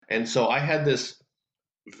And so I had this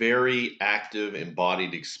very active,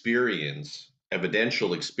 embodied experience,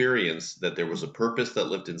 evidential experience that there was a purpose that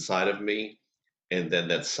lived inside of me, and then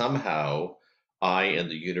that somehow I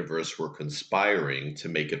and the universe were conspiring to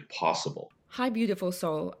make it possible. Hi, beautiful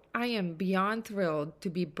soul. I am beyond thrilled to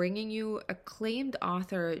be bringing you acclaimed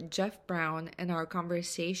author Jeff Brown in our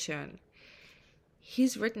conversation.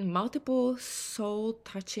 He's written multiple soul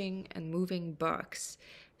touching and moving books,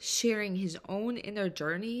 sharing his own inner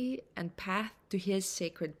journey and path to his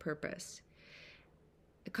sacred purpose.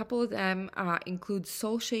 A couple of them include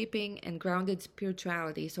Soul Shaping and Grounded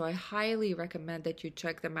Spirituality, so I highly recommend that you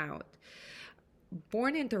check them out.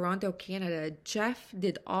 Born in Toronto, Canada, Jeff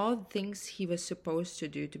did all the things he was supposed to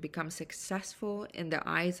do to become successful in the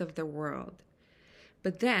eyes of the world.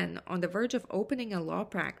 But then, on the verge of opening a law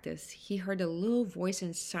practice, he heard a little voice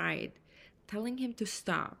inside telling him to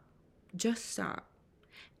stop. Just stop.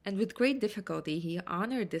 And with great difficulty, he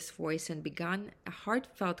honored this voice and began a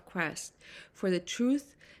heartfelt quest for the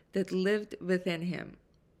truth that lived within him.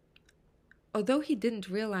 Although he didn't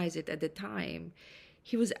realize it at the time,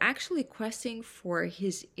 he was actually questing for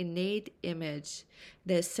his innate image,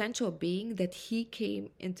 the essential being that he came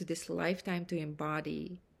into this lifetime to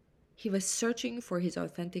embody. He was searching for his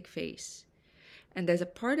authentic face. And as a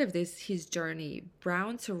part of his journey,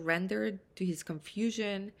 Brown surrendered to his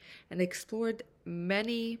confusion and explored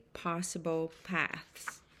many possible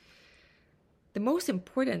paths. The most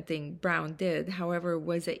important thing Brown did, however,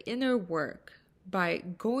 was the inner work. By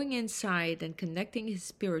going inside and connecting his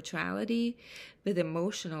spirituality with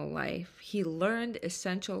emotional life, he learned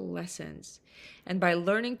essential lessons. And by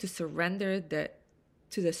learning to surrender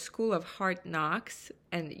to the school of hard knocks,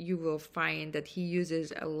 and you will find that he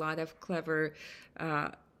uses a lot of clever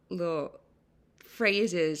little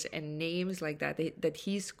phrases and names like that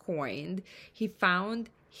he's coined, he found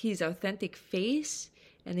his authentic face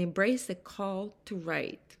and embraced the call to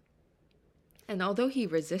write. And although he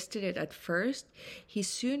resisted it at first, he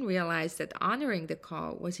soon realized that honoring the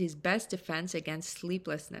call was his best defense against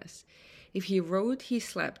sleeplessness. If he wrote, he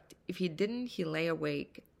slept. If he didn't, he lay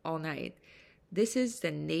awake all night. This is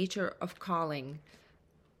the nature of calling.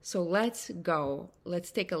 So let's go.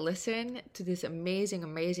 Let's take a listen to this amazing,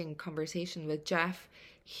 amazing conversation with Jeff.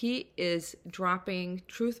 He is dropping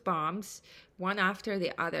truth bombs one after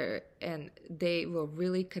the other, and they will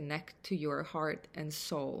really connect to your heart and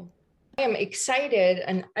soul. I am excited.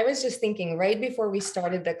 And I was just thinking right before we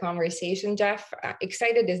started the conversation, Jeff,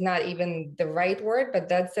 excited is not even the right word, but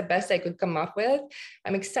that's the best I could come up with.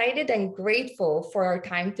 I'm excited and grateful for our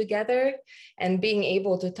time together and being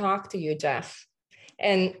able to talk to you, Jeff.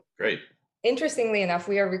 And Great. interestingly enough,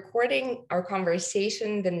 we are recording our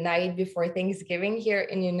conversation the night before Thanksgiving here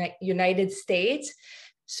in United States.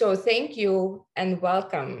 So thank you and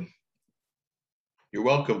welcome. You're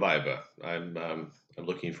welcome, Viva. I'm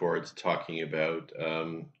looking forward to talking about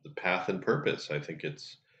the path and purpose. I think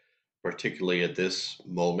it's particularly at this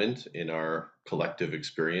moment in our collective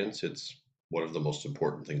experience, it's one of the most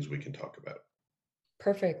important things we can talk about.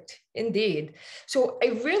 Perfect. Indeed. So I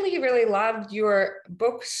really, really loved your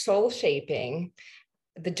book, Soul Shaping,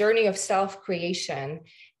 The Journey of Self-Creation.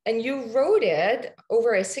 And you wrote it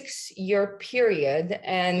over a 6-year period.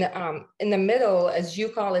 And in the middle, as you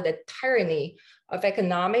call it, a tyranny of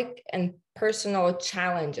economic and personal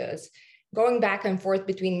challenges, going back and forth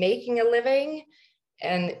between making a living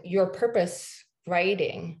and your purpose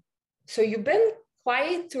writing. So you've been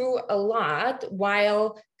quite through a lot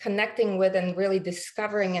while connecting with and really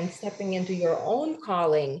discovering and stepping into your own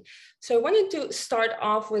calling. So I wanted to start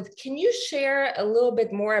off with, can you share a little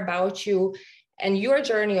bit more about you and your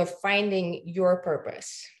journey of finding your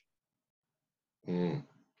purpose? Mm.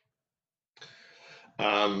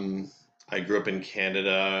 I grew up in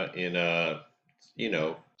Canada in a,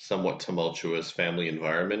 somewhat tumultuous family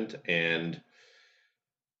environment and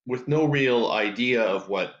with no real idea of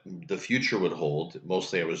what the future would hold.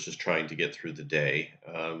 Mostly I was just trying to get through the day.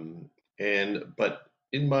 But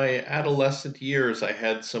in my adolescent years, I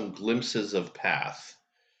had some glimpses of path,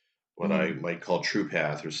 what I Mm. might call true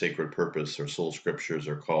path or sacred purpose or soul scriptures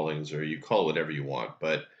or callings, or you call it whatever you want.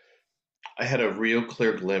 But I had a real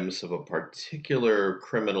clear glimpse of a particular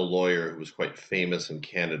criminal lawyer who was quite famous in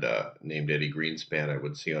Canada named Eddie Greenspan. I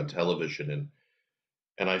would see on television,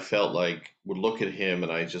 and I felt like would look at him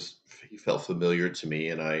and he felt familiar to me,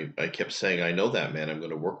 and I kept saying, I know that man. I'm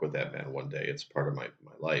going to work with that man one day. It's part of my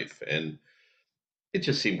life. And it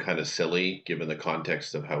just seemed kind of silly given the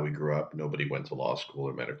context of how we grew up. Nobody went to law school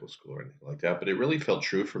or medical school or anything like that, but it really felt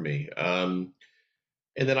true for me.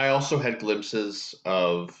 And then I also had glimpses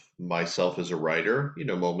of myself as a writer,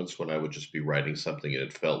 moments when I would just be writing something and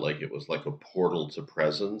it felt like it was like a portal to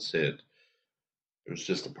presence. It was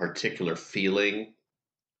just a particular feeling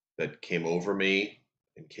that came over me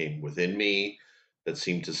and came within me that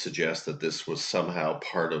seemed to suggest that this was somehow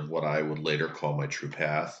part of what I would later call my true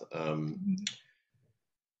path. Mhm.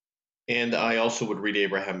 And I also would read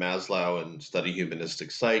Abraham Maslow and study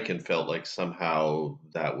humanistic psych and felt like somehow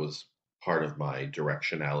that was part of my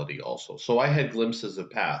directionality also. So I had glimpses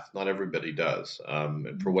of path. Not everybody does.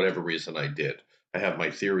 And for Mhm. whatever reason, I did. I have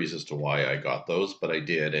my theories as to why I got those, but I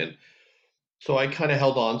did. And so I kind of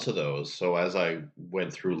held on to those. So as I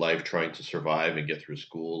went through life trying to survive and get through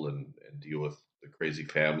school and deal with the crazy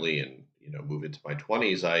family and, move into my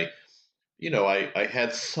 20s, I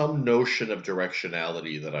had some notion of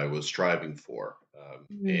directionality that I was striving for,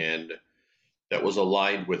 Mhm. and that was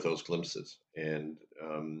aligned with those glimpses. And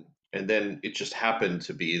then it just happened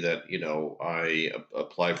to be that I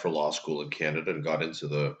applied for law school in Canada and got into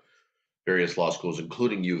the various law schools,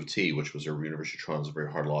 including U of T, which was a University of Toronto's a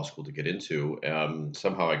very hard law school to get into.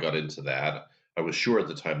 Somehow I got into that. I was sure at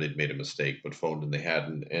the time they'd made a mistake, but phoned and they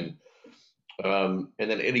hadn't. And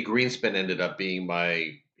then Eddie Greenspan ended up being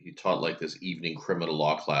he taught like this evening criminal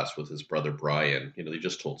law class with his brother Brian. They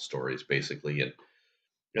just told stories basically. And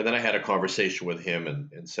then I had a conversation with him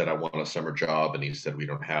and said, I want a summer job. And he said, we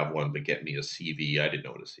don't have one, but get me a CV. I didn't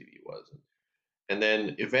know what a CV was. And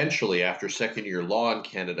then eventually, after second year law in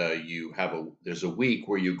Canada, there's a week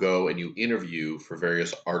where you go and you interview for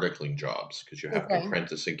various articling jobs because you have to Okay.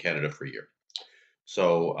 apprentice in Canada for a year.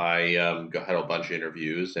 So I had a bunch of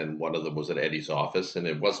interviews, and one of them was at Eddie's office, and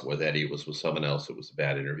it wasn't with Eddie; it was with someone else. It was a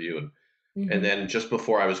bad interview, and Mhm. then just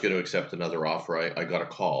before I was going to accept another offer, I got a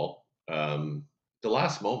call. The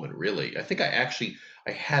last moment, really. I think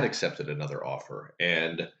I had accepted another offer,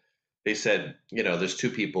 and they said, there's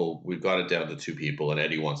two people. We've got it down to two people, and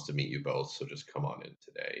Eddie wants to meet you both, so just come on in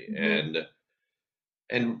today. Mhm.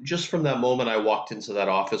 And just from that moment I walked into that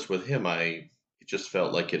office with him, it just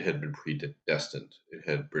felt like it had been predestined. It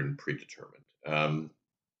had been predetermined.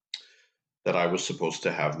 That I was supposed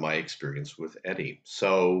to have my experience with Eddie.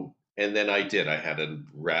 So, and then I did. I had a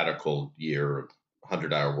radical year of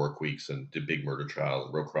 100-hour work weeks and did big murder trials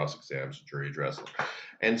and wrote cross exams and jury addresses.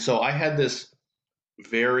 And so I had this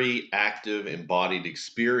very active, embodied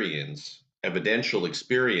experience, evidential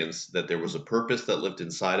experience that there was a purpose that lived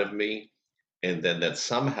inside of me, and then that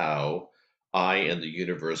somehow I and the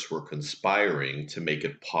universe were conspiring to make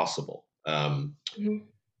it possible. Mhm.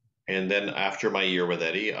 And then after my year with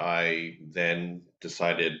Eddie, I then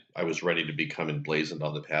decided I was ready to become emblazoned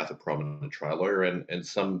on the path of prominent trial lawyer. And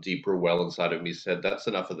some deeper well inside of me said, that's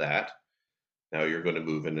enough of that. Now you're going to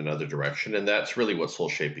move in another direction. And that's really what soul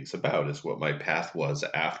shaping's about, is what my path was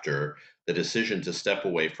after the decision to step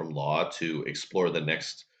away from law to explore the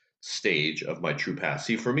next stage of my true path.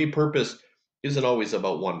 See, for me, purpose isn't always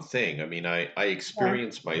about one thing. I mean, I Okay.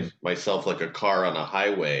 experience myself like a car on a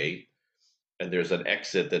highway, and there's an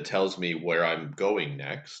exit that tells me where I'm going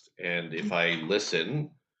next. And if I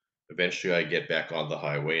listen, eventually I get back on the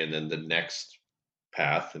highway, and then the next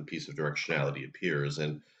path and piece of directionality appears.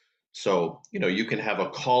 And so, you can have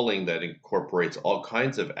a calling that incorporates all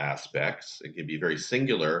kinds of aspects. It can be very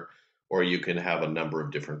singular, or you can have a number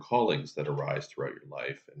of different callings that arise throughout your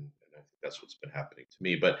life. And I think that's what's been happening to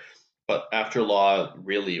me. But after law,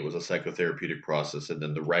 really, it was a psychotherapeutic process. And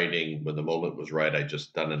then the writing, when the moment was right, I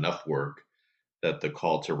just done enough work that the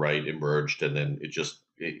call to write emerged, and then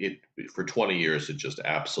it for 20 years it just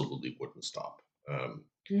absolutely wouldn't stop.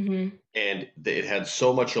 Mhm. And it had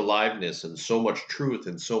so much aliveness and so much truth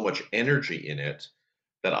and so much energy in it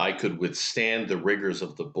that I could withstand the rigors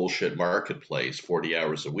of the bullshit marketplace 40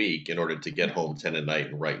 hours a week in order to get home 10 at night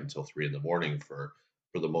and write until 3 in the morning for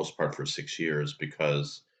the most part for 6 years,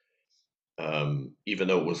 because even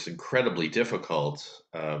though it was incredibly difficult,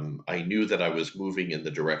 I knew that I was moving in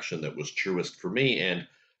the direction that was truest for me, and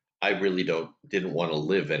I really didn't want to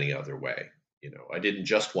live any other way. I didn't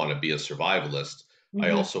just want to be a survivalist. I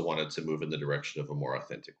Mhm. also wanted to move in the direction of a more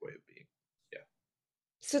authentic way of being. Yeah.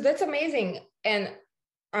 So that's amazing. And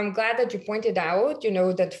I'm glad that you pointed out,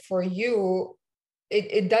 that for you,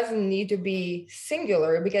 it doesn't need to be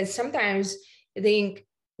singular, because sometimes I think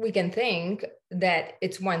we can think that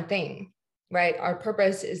it's one thing, right? Our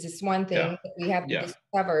purpose is this one Yeah. thing that we have to Yeah.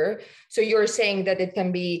 discover. So you're saying that it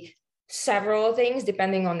can be several things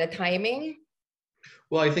depending on the timing.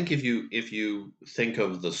 Well, I think if you think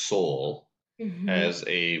of the soul Hmm. as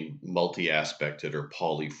a multi-aspected or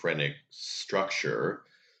polyphrenic structure,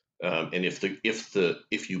 and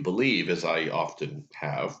if you believe, as I often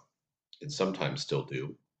have and sometimes still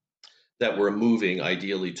do, that we're moving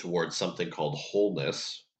ideally towards something called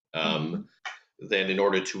wholeness, um, then in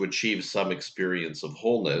order to achieve some experience of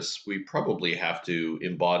wholeness, we probably have to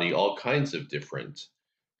embody all kinds of different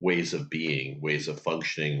ways of being, ways of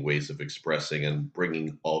functioning, ways of expressing, and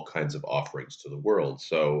bringing all kinds of offerings to the world.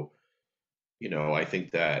 So, I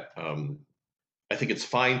think that I think it's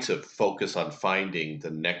fine to focus on finding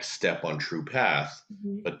the next step on true path,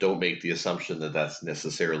 Mhm. but don't make the assumption that that's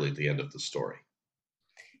necessarily the end of the story.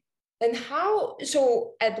 And how,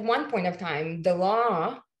 so at one point of time, the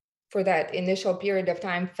law for that initial period of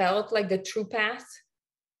time felt like the true path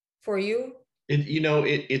for you?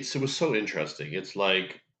 It was so interesting. It's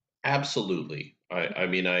like absolutely. I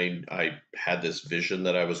mean, I had this vision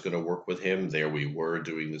that I was going to work with him. There we were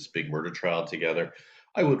doing this big murder trial together.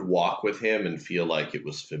 I would walk with him and feel like it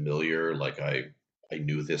was familiar, like I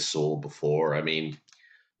knew this soul before. I mean,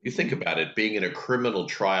 you think Mhm. about it, being in a criminal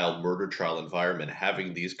trial, murder trial environment,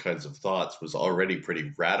 having these kinds of thoughts was already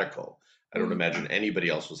pretty radical. I don't Mhm. imagine anybody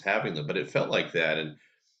else was having them, but it felt like that.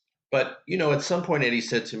 But at some point, Eddie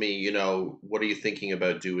said to me, what are you thinking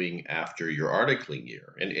about doing after your articling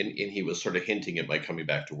year? And he was sort of hinting at my coming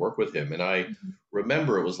back to work with him. And I Mhm.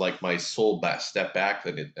 remember it was like my soul stepped back,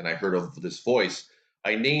 and I heard of this voice.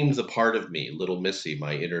 I named the part of me, little Missy,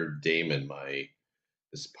 my inner Damon,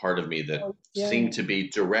 this part of me that Oh, yeah. seemed to be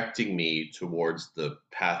directing me towards the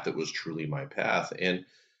path that was truly my path. And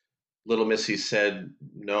little Missy said,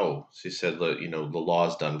 no. She said, the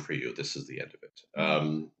law's done for you. This is the end of it.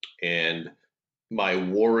 And my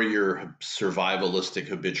warrior survivalistic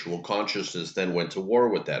habitual consciousness then went to war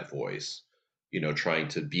with that voice, trying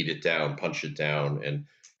to beat it down, punch it down. And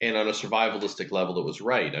on a survivalistic level, it was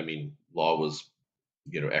right. I mean, law was,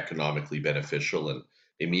 economically beneficial and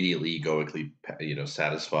immediately egoically,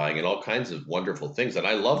 satisfying and all kinds of wonderful things. And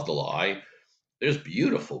I love the law. There's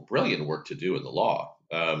beautiful, brilliant work to do in the law.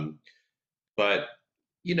 But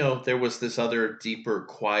there was this other deeper,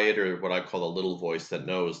 quieter, what I call a little voice that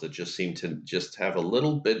knows, that just seemed to just have a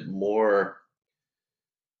little bit more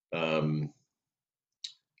um,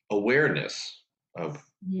 awareness of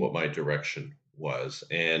what Mhm. my direction was.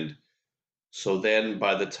 And so then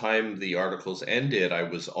by the time the articles ended, I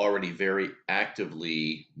was already very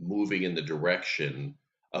actively moving in the direction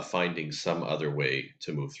of finding some other way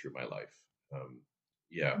to move through my life. Um,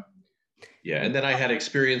 yeah. Yeah, And and then I had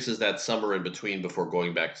experiences that summer in between before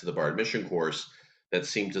going back to the bar admission course that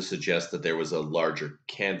seemed to suggest that there was a larger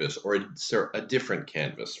canvas or a different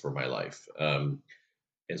canvas for my life.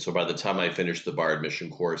 And so by the time I finished the bar admission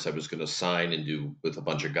course, I was going to sign and do with a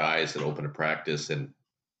bunch of guys and open a practice, and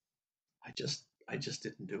I just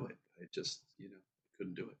didn't do it. I just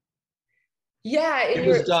couldn't do it. yeah, in It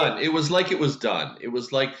your, was done. It was like it was done. It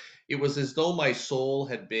was as though my soul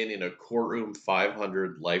had been in a courtroom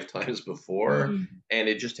 500 lifetimes before, Mm. and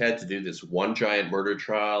it just had to do this one giant murder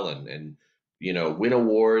trial and win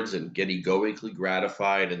awards and get egoically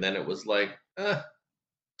gratified, and then it was like,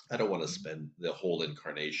 I don't want to spend the whole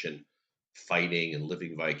incarnation fighting and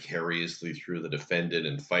living vicariously through the defendant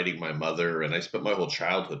and fighting my mother, and I spent my whole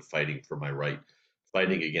childhood fighting for my right,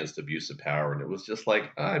 fighting against abuse of power, and it was just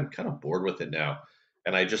like, I'm kind of bored with it now.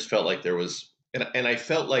 And I just felt like there was and I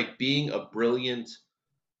felt like being a brilliant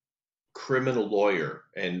criminal lawyer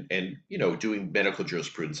and doing medical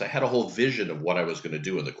jurisprudence, I had a whole vision of what I was going to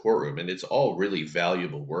do in the courtroom, and it's all really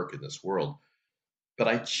valuable work in this world. But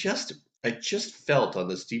I just felt on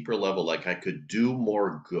this deeper level like I could do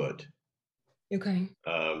more good Okay.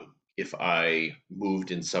 if I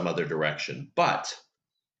moved in some other direction. But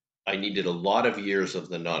I needed a lot of years of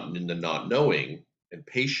the not knowing, and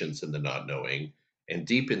patience in the not knowing, and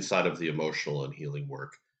deep inside of the emotional and healing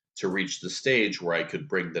work to reach the stage where I could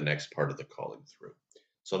bring the next part of the calling through.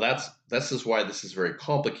 So this is why this is very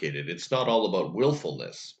complicated. It's not all about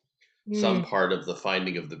willfulness. Some Mm. part of the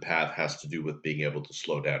finding of the path has to do with being able to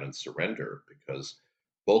slow down and surrender, because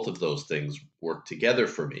both of those things work together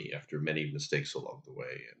for me after many mistakes along the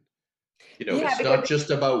way. And Yeah, it's because not just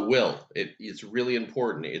about will. It's really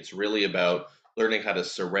important. It's really about learning how to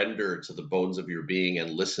surrender to the bones of your being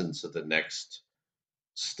and listen to the next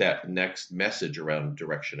step, next message around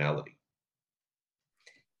directionality.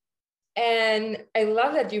 and I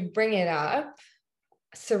love that you bring it up,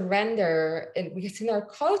 surrender, and because in our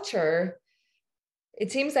culture,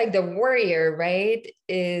 it seems like the warrior, right,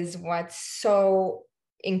 is what's so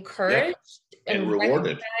Yeah, encouraged and and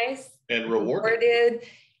rewarded recognized, and rewarded. rewarded.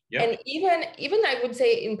 Yeah. And even I would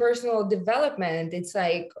say in personal development, it's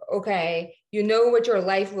like, okay, you know what your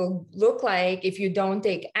life will look like if you don't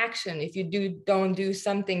take action, if you don't do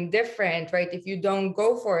something different, right? If you don't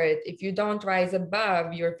go for it, if you don't rise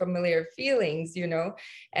above your familiar feelings,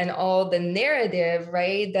 and all the narrative,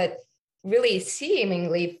 right, that really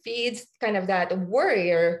seemingly feeds kind of that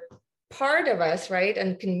warrior part of us, right?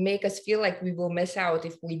 And can make us feel like we will miss out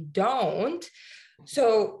if we don't.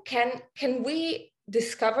 So can we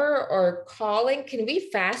discover or calling, can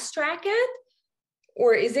we fast track it?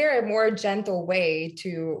 Or is there a more gentle way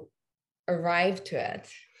to arrive to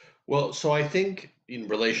it? Well, so I think in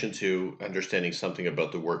relation to understanding something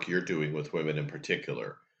about the work you're doing with women in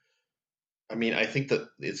particular, I mean, I think that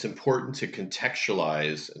it's important to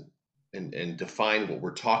contextualize and define what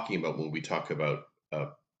we're talking about when we talk about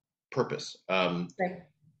purpose. Right.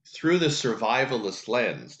 Through the survivalist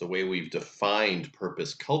lens, the way we've defined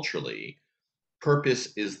purpose culturally,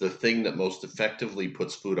 purpose is the thing that most effectively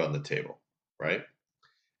puts food on the table, right?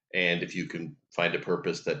 And if you can find a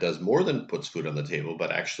purpose that does more than puts food on the table,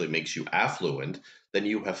 but actually makes you affluent, then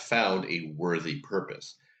you have found a worthy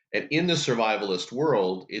purpose. And in the survivalist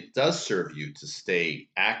world, it does serve you to stay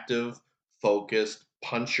active, focused,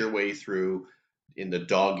 punch your way through in the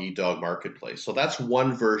dog eat dog marketplace. So that's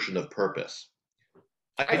one version of purpose.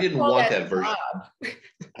 I I would didn't call want that that a version. job.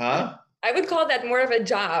 Huh? I would call that more of a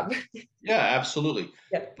job. Yeah, absolutely.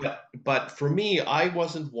 Yep. But for me, I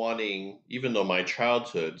wasn't wanting, even though my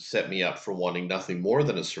childhood set me up for wanting nothing more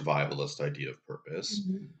than a survivalist idea of purpose.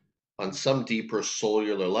 Mhm. On some deeper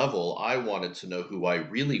cellular level, I wanted to know who I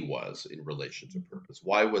really was in relation to purpose.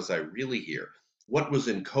 Why was I really here? What was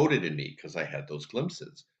encoded in me? Because I had those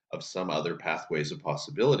glimpses of some other pathways of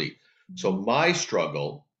possibility. So Mhm. my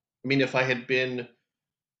struggle, I mean, if I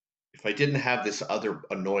didn't have this other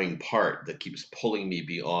annoying part that keeps pulling me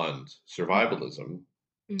beyond survivalism,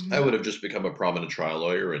 I Mhm. would have just become a prominent trial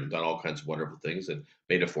lawyer and done all kinds of wonderful things and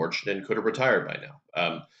made a fortune and could have retired by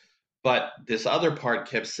now. But this other part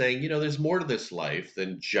kept saying, there's more to this life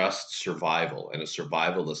than just survival and a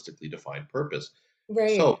survivalistically defined purpose.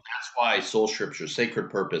 So Right. that's why soul scripture, sacred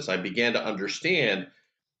purpose, I began to understand,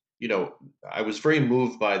 you know, I was very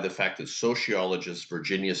moved by the fact that sociologist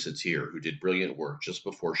Virginia Satir, who did brilliant work just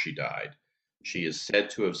before she died, she is said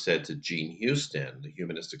to have said to Jean Houston, the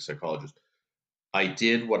humanistic psychologist, I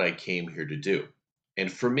did what I came here to do.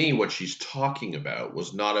 And for me, what she's talking about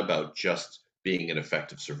was not about just being an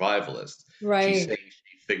effective survivalist. She's Right. saying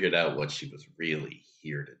she figured out what she was really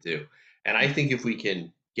here to do. And I think if we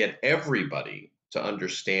can get everybody to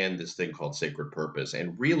understand this thing called sacred purpose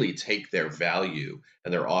and really take their value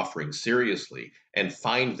and their offering seriously and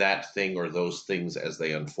find that thing or those things as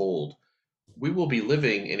they unfold, we will be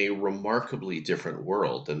living in a remarkably different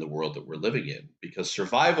world than the world that we're living in because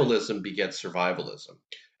survivalism begets survivalism.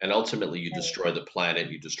 And ultimately, you Right. destroy the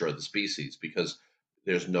planet, you destroy the species because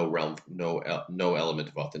there's no realm, no element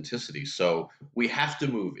of authenticity. So we have to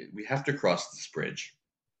move it. We have to cross this bridge.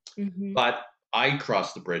 Mhm. But I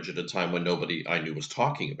crossed the bridge at a time when nobody I knew was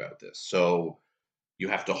talking about this. So you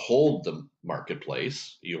have to hold the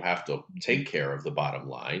marketplace, you have to take care of the bottom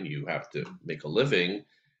line, you have to make a living,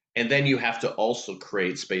 and then you have to also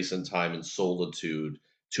create space and time and solitude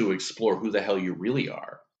to explore who the hell you really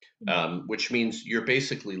are. Which means you're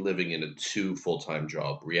basically living in a two full-time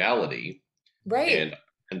job reality, Right.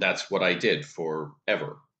 and that's what I did for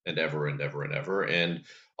ever and ever and ever and ever. And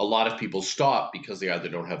a lot of people stop because they either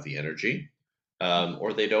don't have the energy,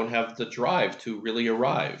 or they don't have the drive to really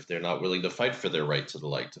arrive. They're not willing to fight for their right to the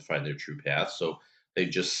light to find their true path. So they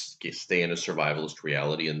just stay in a survivalist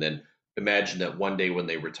reality and then imagine that one day when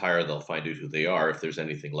they retire, they'll find out who they are if there's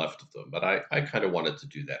anything left of them. But I kind of wanted to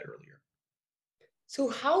do that earlier. So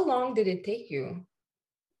how long did it take you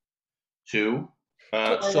Two.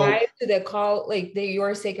 to So arrive to the call, like the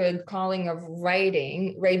your sacred calling of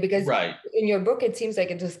writing, right? Because right. in your book, it seems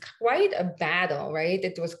like it was quite a battle, right?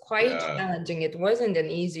 It was quite Yeah. challenging. It wasn't an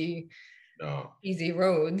No. easy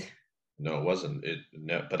road. No, it wasn't.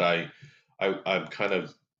 But I'm kind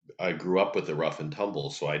of, I grew up with the rough and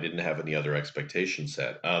tumble, so I didn't have any other expectation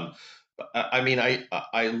set. But I mean,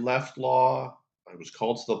 I left law. I was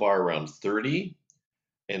called to the bar around 30,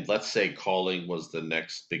 and let's say calling was the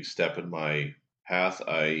next big step in my path.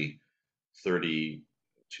 30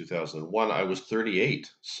 2001. I was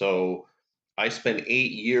 38. So I spent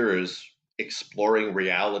 8 years exploring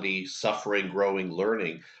reality, suffering, growing,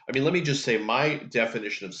 learning. I mean, let me just say my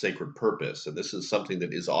definition of sacred purpose, and this is something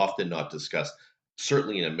that is often not discussed,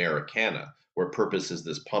 certainly in Americana, where purpose is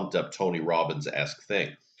this pumped up Tony Robbins esque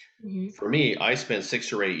thing. Mhm. For me, I spent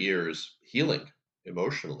 6 or 8 years healing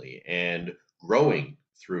emotionally and growing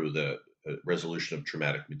through the resolution of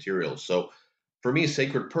traumatic material. So, for me,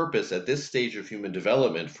 sacred purpose at this stage of human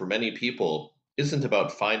development for many people isn't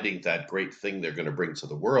about finding that great thing they're going to bring to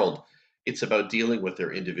the world. It's about dealing with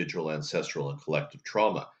their individual, ancestral, and collective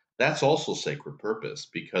trauma. That's also sacred purpose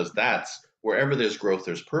because that's wherever there's growth,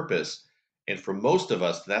 there's purpose. And for most of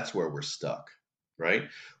us, that's where we're stuck, right?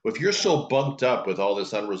 Well, if you're so bunked up with all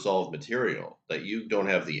this unresolved material that you don't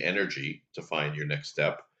have the energy to find your next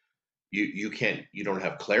step, you don't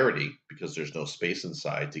have clarity because there's no space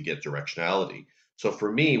inside to get directionality. So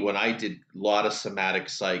for me, when I did a lot of somatic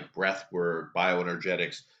psych, breath work,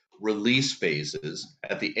 bioenergetics, release phases,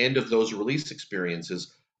 at the end of those release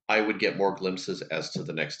experiences, I would get more glimpses as to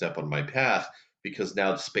the next step on my path because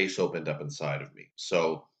now the space opened up inside of me.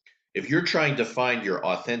 So if you're trying to find your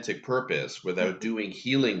authentic purpose without doing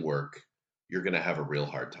healing work, you're going to have a real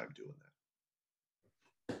hard time doing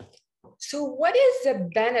that. So, what is the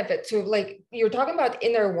benefit to, like, you're talking about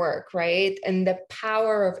inner work, right? And the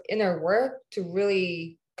power of inner work to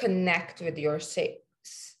really connect with your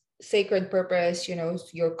sacred purpose,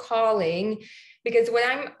 your calling. Because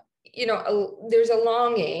when there's a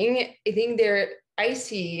longing, I think I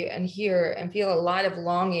see and hear and feel a lot of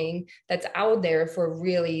longing that's out there for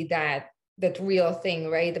really that real thing,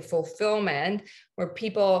 right? The fulfillment where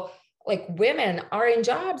people like women are in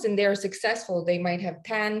jobs and they're successful. They might have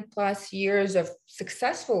 10 plus years of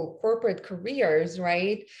successful corporate careers,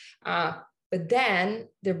 right? But then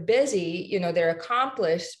they're busy, they're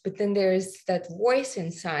accomplished, but then there's that voice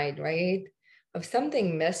inside, right? Of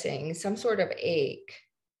something missing, some sort of ache.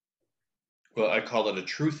 Well, I call it a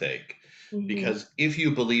truth ache Mm-hmm. because if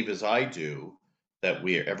you believe, as I do, that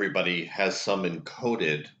everybody has some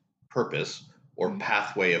encoded purpose or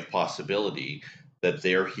pathway of possibility that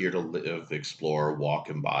they're here to live, explore, walk,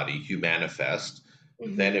 embody, you manifest,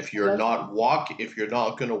 then Mm-hmm. if you're not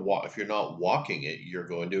going to walk, if you're not walking it, you're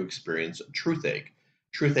going to experience a truth ache.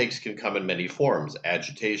 Truth aches can come in many forms: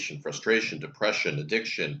 agitation, frustration, depression,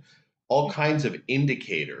 addiction, all kinds of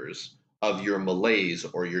indicators of your malaise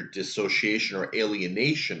or your dissociation or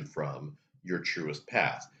alienation from your truest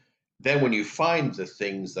path. Then, when you find the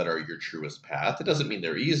things that are your truest path, it doesn't mean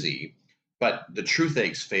they're easy, but the truth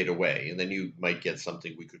aches fade away. And then you might get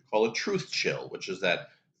something we could call a truth chill, which is that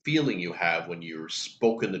feeling you have when you've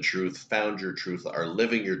spoken the truth, found your truth, are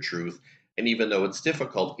living your truth. And even though it's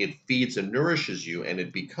difficult, it feeds and nourishes you, and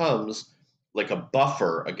it becomes like a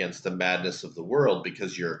buffer against the madness of the world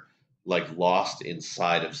because you're like lost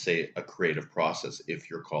inside of, say, a creative process, if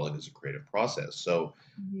your calling is a creative process. So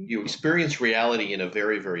Mm-hmm. you experience reality in a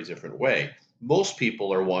very, very different way. Most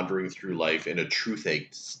people are wandering through life in a truth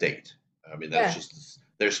ached state. I mean, that's Yeah. just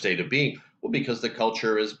their state of being. Well, because the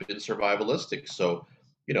culture has been survivalistic. So,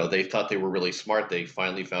 they thought they were really smart. They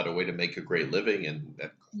finally found a way to make a great living and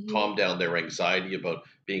that Mm-hmm. calmed down their anxiety about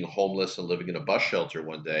being homeless and living in a bus shelter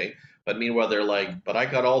one day. But meanwhile, they're like, but I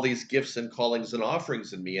got all these gifts and callings and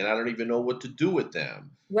offerings in me, and I don't even know what to do with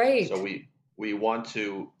them. So Right. we want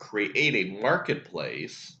to create a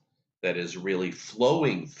marketplace that is really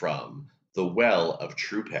flowing from the well of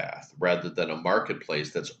true path rather than a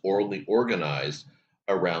marketplace that's only organized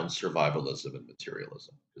around survivalism and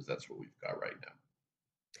materialism, because that's what we've got right now.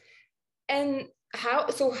 And how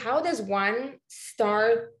does one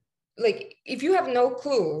start, like, if you have no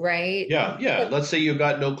clue, right? Yeah, yeah. But Let's say you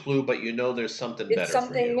got no clue, but you know there's something it's better for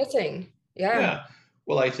something you. missing. Yeah. Yeah.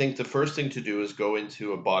 Well, I think the first thing to do is go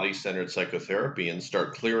into a body centered psychotherapy and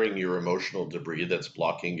start clearing your emotional debris that's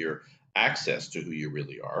blocking your access to who you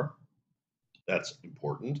really are. That's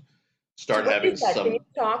important. So Start what having is that? Can you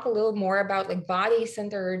some. talk a little more about like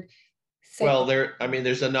body-centered Well, psycho?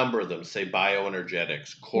 there's a number of them, say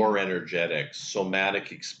bioenergetics, core Mhm. energetics,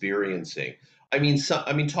 somatic experiencing.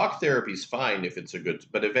 Talk therapy is fine if it's a good,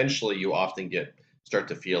 but eventually you often start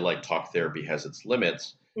to feel like talk therapy has its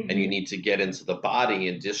limits, and you Mhm. need to get into the body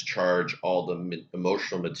and discharge all the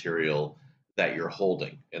emotional material that you're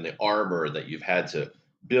holding and the armor that you've had to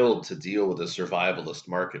build to deal with a survivalist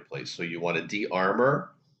marketplace. So you want to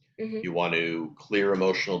de-armor. Mhm. You want to clear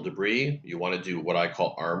emotional debris. You want to do what I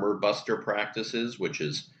call armor buster practices, which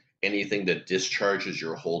is anything that discharges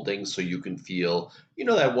your holdings so you can feel,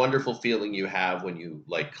 that wonderful feeling you have when you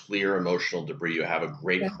like clear emotional debris. You have a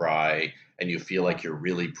great Yeah. cry and you feel like you're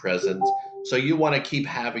really present. So you want to keep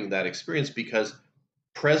having that experience because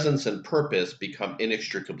presence and purpose become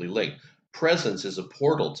inextricably linked. Presence is a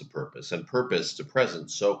portal to purpose and purpose to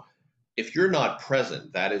presence. So if you're not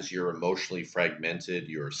present, that is, you're emotionally fragmented,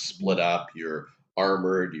 you're split Mhm. up, you're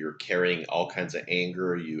armored, you're carrying all kinds of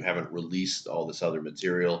anger, you haven't released all this other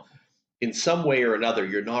material. In some way or another,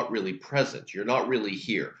 you're not really present. You're not really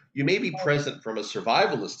here. You may be present from a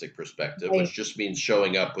survivalistic perspective, Right. which just means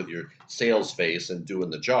showing up with your sales face and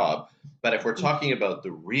doing the job. But if we're talking about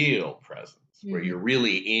the real presence, where Mhm. you're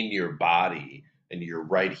really in your body and you're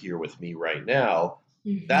right here with me right now,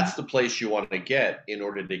 Mhm. that's the place you want to get in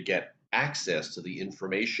order to get access to the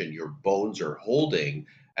information your bones are holding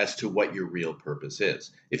as to what your real purpose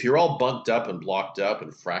is. If you're all bunked up and blocked up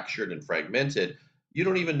and fractured and fragmented, you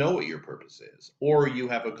don't even know what your purpose is, or you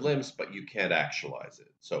have a glimpse, but you can't actualize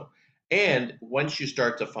it. So, and once you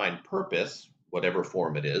start to find purpose, whatever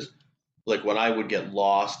form it is, like when I would get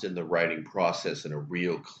lost in the writing process in a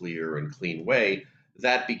real clear and clean way,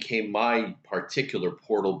 that became my particular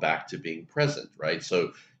portal back to being present, right?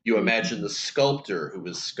 So you imagine the sculptor who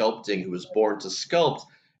was sculpting, who was born to sculpt,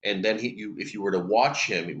 and then if you were to watch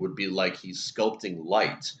him, it would be like he's sculpting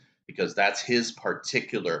light because that's his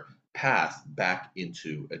particular path back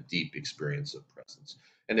into a deep experience of presence.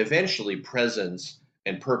 And eventually, presence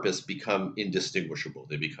and purpose become indistinguishable,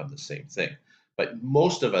 they become the same thing. But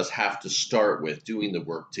most of us have to start with doing the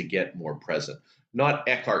work to get more present, not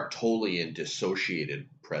Eckhart Tollean dissociated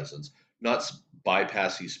presence, not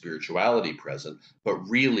bypassing spirituality present, but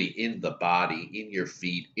really in the body, in your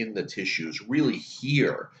feet, in the tissues, really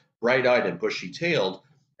here, bright eyed and bushy tailed,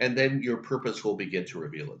 and then your purpose will begin to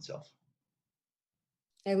reveal itself.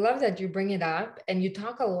 I love that you bring it up and you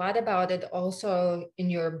talk a lot about it also in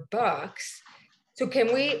your books. So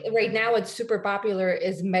can we, right now it's super popular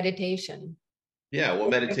is meditation. Yeah, well,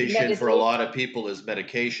 meditation for a Meditation. lot of people is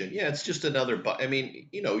medication. Yeah, it's just another, I mean,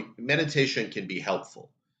 meditation can be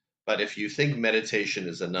helpful. But if you think meditation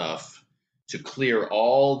is enough to clear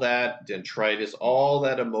all that dendritis, all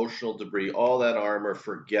that emotional debris, all that armor,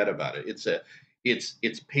 forget about it. It's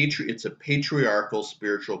a patriarchal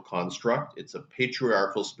spiritual construct. It's a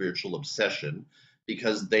patriarchal spiritual obsession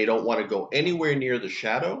because they don't want to go anywhere near the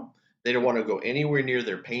shadow. They don't want to go anywhere near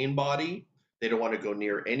their pain body. They don't want to go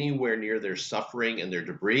anywhere near their suffering and their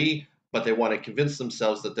debris, but they want to convince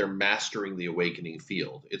themselves that they're mastering the awakening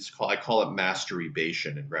field. I call it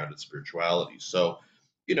masturbation in grounded spirituality. So,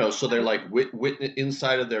 so they're like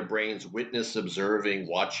inside of their brains, witness, observing,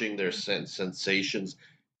 watching their sensations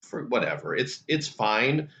for whatever. It's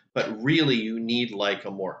fine, but really you need like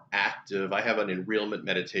a more active. I have an enrealment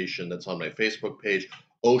meditation that's on my Facebook page.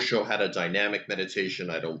 Osho had a dynamic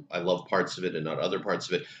meditation. I love parts of it and not other parts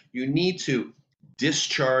of it. You need to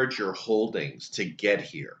discharge your holdings to get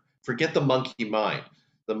here. Forget the monkey mind.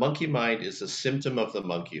 The monkey mind is a symptom of the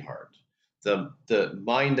monkey heart. The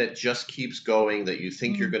mind that just keeps going, that you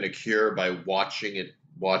think you're going to cure by watching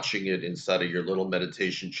it inside of your little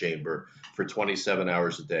meditation chamber for 27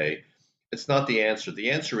 hours a day. It's not the answer.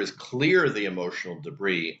 The answer is clear the emotional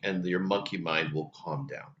debris and your monkey mind will calm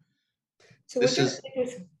down. So would This you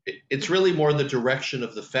is it's really more the direction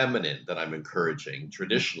of the feminine that I'm encouraging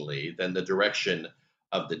traditionally than the direction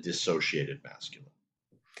of the dissociated masculine.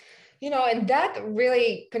 And that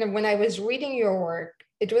really kind of when I was reading your work,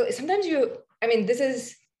 it really sometimes I mean, this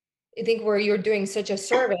is I think where you're doing such a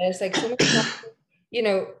service, like so many times, you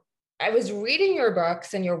know, I was reading your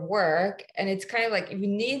books and your work, and it's kind of like you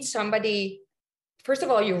need somebody, first of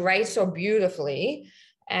all, you write so beautifully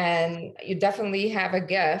and you definitely have a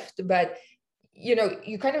gift, but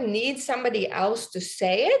you kind of need somebody else to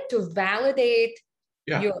say it to validate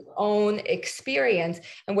Yeah. your own experience.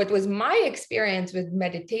 And what was my experience with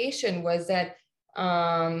meditation was that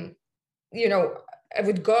you know I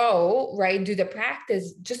would go, right, do the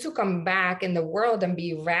practice just to come back in the world and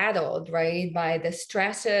be rattled, right, by the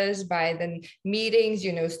stresses, by the meetings,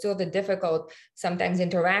 still the difficult sometimes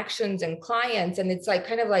interactions and clients. And it's like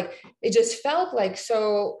kind of like it just felt like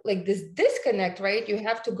so like this disconnect, right? You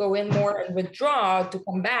have to go in more and withdraw to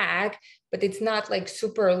come back, but it's not like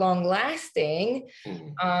super long lasting.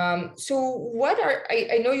 Mhm. So what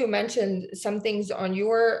I know you mentioned some things on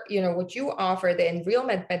your, what you offer, the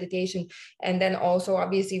enrealment meditation, and then also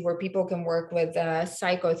obviously where people can work with a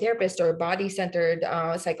psychotherapist or body-centered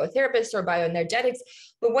psychotherapist or bioenergetics.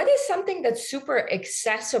 But what is something that's super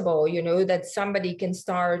accessible, that somebody can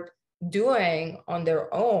start doing on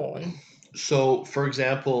their own? So, for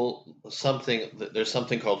example, there's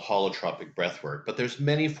something called holotropic breath work, but there's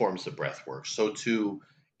many forms of breath work. So to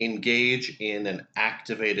engage in an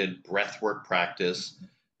activated breath work practice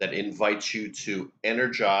that invites you to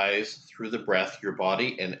energize through the breath your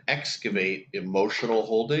body and excavate emotional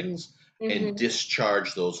holdings and Mm-hmm.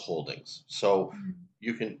 discharge those holdings. So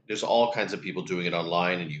there's all kinds of people doing it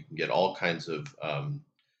online, and you can get all kinds of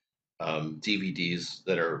DVDs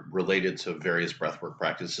that are related to various breathwork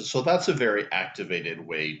practices. So that's a very activated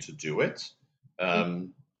way to do it.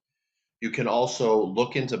 Um, you can also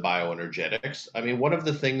look into bioenergetics. I mean, one of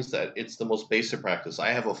the things that it's the most basic practice. I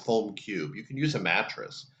have a foam cube. You can use a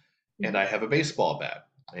mattress, and I have a baseball bat.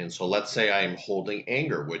 And so let's say I'm holding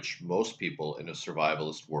anger, which most people in a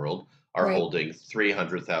survivalist world are Right. holding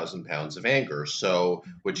 300,000 pounds of anger. So,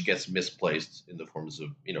 which gets misplaced in the forms of,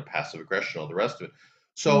 passive aggression, all the rest of it. Mm.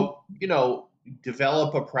 So,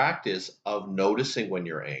 develop a practice of noticing when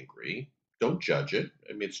you're angry. Don't judge it.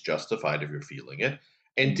 I mean, it's justified if you're feeling it,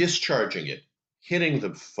 and Mm. discharging it, hitting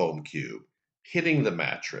the foam cube, hitting the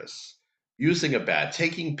mattress, using a bat,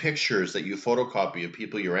 taking pictures that you photocopy of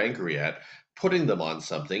people you're angry at, putting them on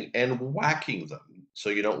something, and whacking them so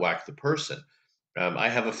you don't whack the person. I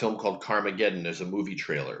have a film called Carmageddon. There's a movie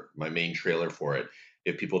trailer, my main trailer for it.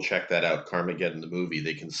 If people check that out, Carmageddon, the movie,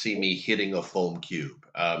 they can see me hitting a foam cube.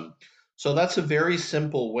 So that's a very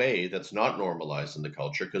simple way that's not normalized in the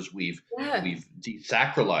culture because Yeah. we've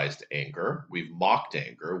desacralized anger, we've mocked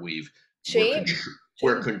anger, Shame.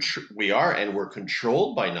 Shame. we are and we're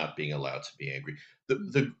controlled by not being allowed to be angry.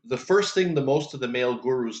 The first thing the most of the male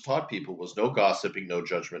gurus taught people was no gossiping, no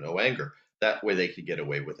judgment, no anger. That way they could get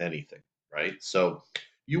away with anything, right? So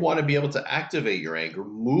you want to be able to activate your anger,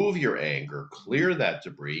 move your anger, clear that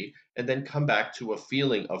debris, and then come back to a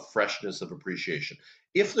feeling of freshness, of appreciation.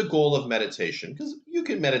 If the goal of meditation, because you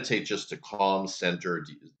can meditate just to calm, center,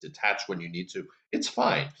 detach when you need to, it's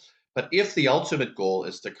fine. But if the ultimate goal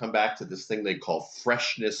is to come back to this thing they call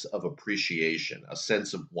freshness of appreciation, a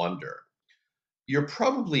sense of wonder, you're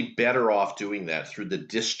probably better off doing that through the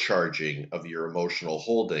discharging of your emotional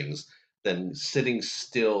holdings than sitting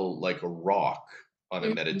still like a rock on a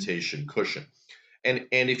Mhm. meditation cushion. And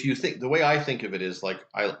if you think the way I think of it is like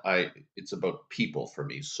I it's about people for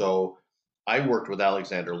me. So I worked with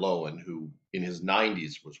Alexander Lowen, who in his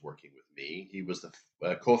 90s was working with me. He was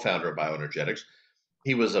the co-founder of Bioenergetics.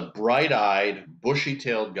 He was a bright-eyed,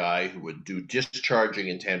 bushy-tailed guy who would do discharging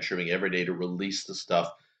and tantruming every day to release the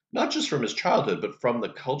stuff, not just from his childhood, but from the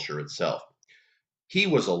culture itself. He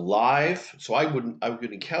was alive, so I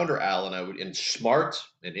would encounter Alan, I would and smart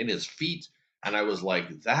and in his feet, and I was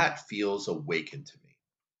like, that feels awakened to me.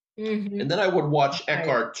 And Mhm. then I would watch Right.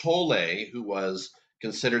 Eckhart Tolle, who was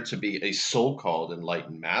considered to be a so-called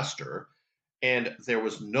enlightened master, and there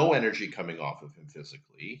was no energy coming off of him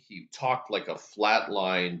physically. He talked like a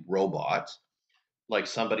flatline robot, like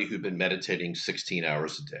somebody who'd been meditating 16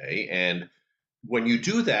 hours a day. And when you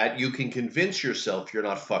do that, you can convince yourself you're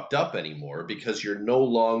not fucked up anymore because you're no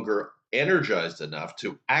longer energized enough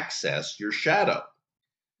to access your shadow.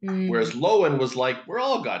 Mm. Whereas Lowen was like, we're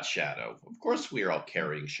all got shadow. Of course, we are all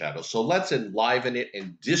carrying shadow. So let's enliven it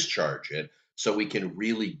and discharge it so we can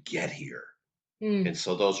really get here. And Mm.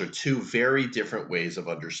 so those are two very different ways of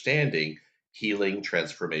understanding healing,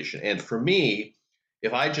 transformation. And for me,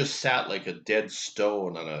 if I just sat like a dead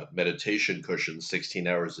stone on a meditation cushion 16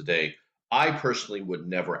 hours a day, I personally would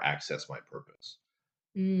never access my purpose.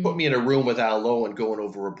 Put Mm. me in a room with Al Lowen going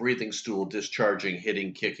over a breathing stool, discharging,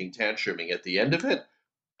 hitting, kicking, tantruming. At the end of it,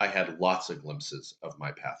 I had lots of glimpses of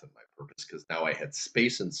my path and my purpose because now I had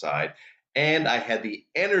space inside and I had the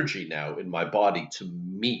energy now in my body to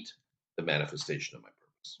meet the manifestation of my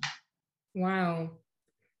purpose. Wow.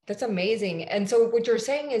 That's amazing. And so what you're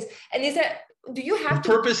saying is, and is that, do you have And to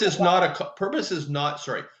do purpose is not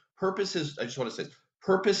sorry. Purpose is I just want to say this,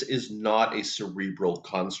 purpose is not a cerebral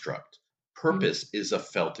construct. Mhm. Purpose is a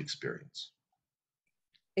felt experience.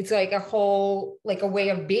 It's like a whole, like a way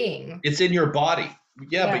of being. It's in your body.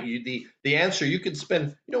 Yeah, Yeah, but the answer you could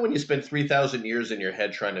spend, when you spend 3,000 years in your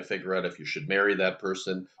head trying to figure out if you should marry that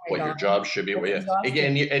person, my what your God. job should be, That's yeah, exhausting.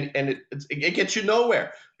 again, it gets you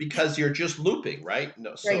nowhere because you're just looping, right?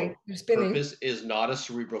 No, Right. so You're spinning. purpose is not a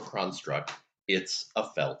cerebral construct; it's a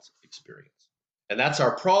felt experience, and that's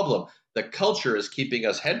our problem. The culture is keeping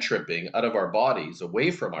us head tripping out of our bodies,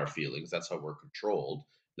 away from our feelings. That's how we're controlled.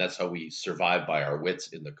 That's how we survive by our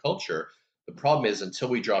wits in the culture. The problem is, until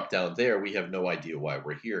we drop down there, we have no idea why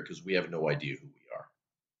we're here because we have no idea who we are.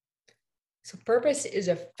 So purpose is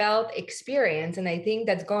a felt experience. And I think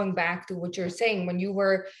that's going back to what you're saying when you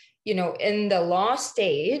were, in the lost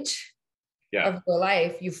stage Yeah, of your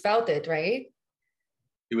life, you felt it, right?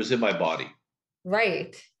 it was in my body.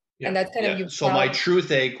 Right. And Yeah, that's kind of yeah. you So my felt.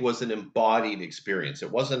 truth ache was an embodied experience. It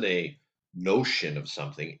wasn't a notion of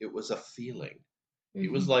something. It was a feeling. It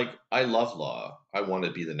was Mhm. like, I love law. I want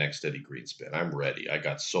to be the next Eddie Greenspan. I'm ready. I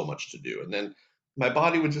got so much to do. And then my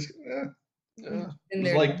body would just, it In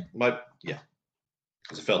was there. like yeah, it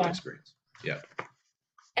was a felt Yeah. experience. Yeah.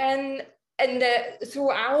 And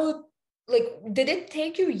throughout, like, did it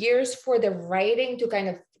take you years for the writing to kind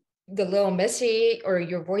of the little messy or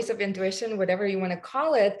your voice of intuition, whatever you want to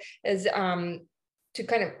call it, is to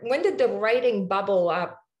kind of when did the writing bubble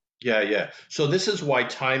up? Yeah, yeah. So this is why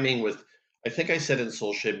timing with, I think I said in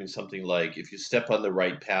Soul Shaping something like, if you step on the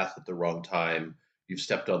right path at the wrong time, you've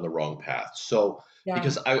stepped on the wrong path. So Yeah.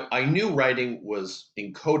 because I knew writing was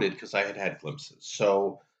encoded because I had had glimpses.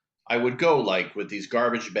 So I would go like with these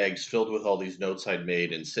garbage bags filled with all these notes I'd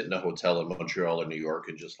made and sit in a hotel in Montreal or New York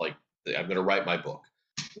and just like I'm going to write my book.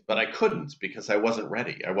 But I couldn't because I wasn't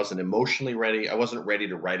ready. I wasn't emotionally ready. I wasn't ready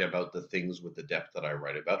to write about the things with the depth that I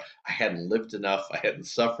write about. I hadn't lived enough. I hadn't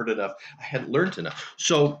suffered enough. I hadn't learned enough.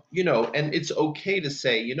 So, and it's okay to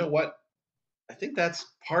say, you know what? I think that's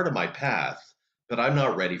part of my path, but I'm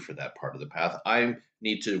not ready for that part of the path. I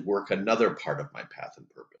need to work another part of my path and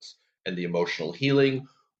purpose, and the emotional healing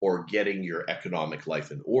or getting your economic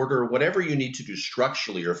life in order, whatever you need to do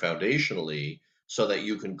structurally or foundationally so that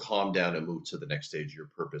you can calm down and move to the next stage of your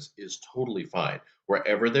purpose is totally fine.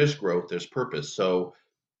 Wherever there's growth, there's purpose. So,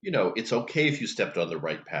 it's okay if you stepped on the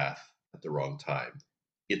right path at the wrong time.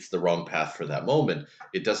 It's the wrong path for that moment.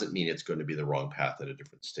 It doesn't mean it's going to be the wrong path at a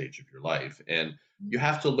different stage of your life. And you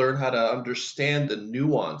have to learn how to understand the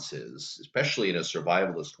nuances, especially in a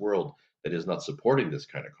survivalist world that is not supporting this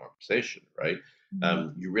kind of conversation, right?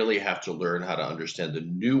 Mhm. You really have to learn how to understand the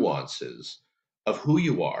nuances of who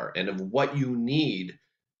you are and of what you need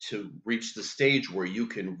to reach the stage where you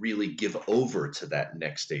can really give over to that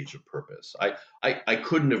next stage of purpose. I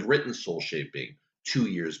couldn't have written Soul Shaping 2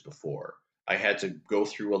 years before. I had to go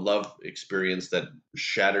through a love experience that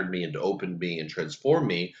shattered me and opened me and transformed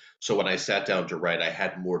me. So when I sat down to write, I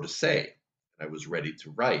had more to say. I was ready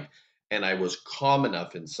to write. And I was calm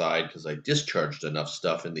enough inside because I discharged enough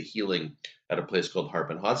stuff in the healing at a place called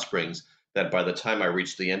Harpen Hot Springs that by the time I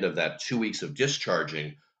reached the end of that 2 weeks of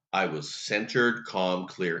discharging, I was centered, calm,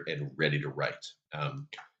 clear, and ready to write.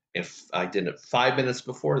 If I did it 5 minutes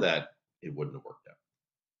before that, it wouldn't have worked out.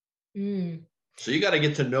 Mm. So you got to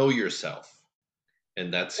get to know yourself.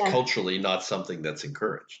 And that's Yeah. culturally not something that's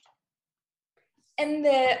encouraged. And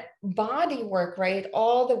the body work, right?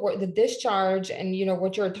 All the work, the discharge, and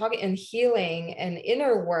what you're talking, and healing and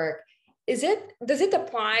inner work. Does it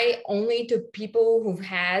apply only to people who've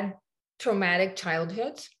had traumatic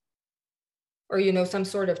childhoods, or some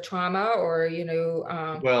sort of trauma, or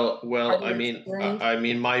Well, I partner mean, experience? I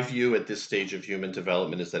mean, my view at this stage of human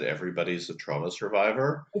development is that everybody's a trauma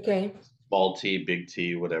survivor, Okay. small T, big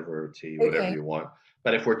T, whatever Okay. you want.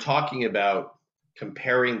 But if we're talking about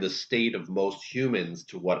comparing the state of most humans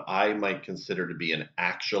to what I might consider to be an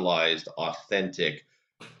actualized, authentic,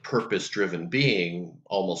 purpose-driven being,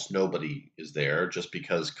 almost nobody is there just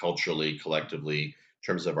because culturally, collectively, in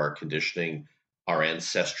terms of our conditioning, our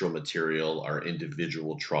ancestral material, our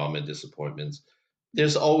individual trauma and disappointments,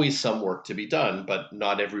 there's always some work to be done, but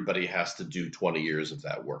not everybody has to do 20 years of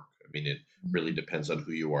that work. I mean, it really depends on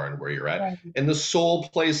who you are and where you're at. Right. And the soul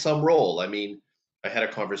plays some role. I mean, I had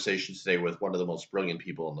a conversation today with one of the most brilliant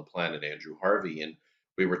people on the planet, Andrew Harvey, and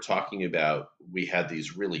we were talking about we had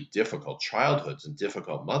these really difficult childhoods and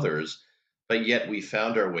difficult mothers, but yet we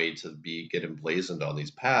found our way to get emblazoned on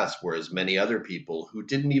these paths, whereas many other people who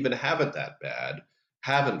didn't even have it that bad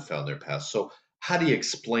haven't found their path. So how do you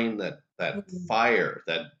explain that Mhm. fire,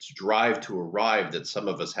 that drive to arrive that some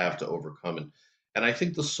of us have to overcome? And I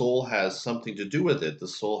think the soul has something to do with it. The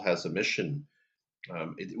soul has a mission.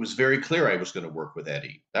 It was very clear I was going to work with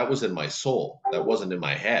Eddie. That was in my soul. That wasn't in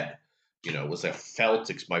my head. It was I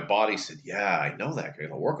felt. My body said, "Yeah, I know that guy.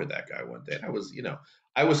 I'll work with that guy one day." And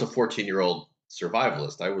I was a 14-year-old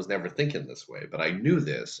survivalist. I was never thinking this way, but I knew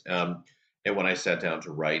this. And when I sat down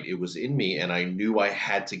to write, it was in me, and I knew I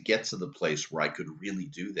had to get to the place where I could really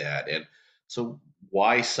do that. And so,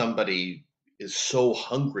 why somebody is so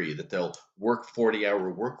hungry that they'll work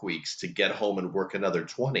 40-hour work weeks to get home and work another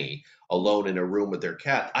 20 alone in a room with their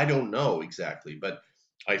cat. I don't know exactly, but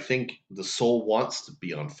I think the soul wants to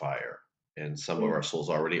be on fire, and some of our souls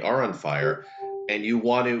already are on fire. And you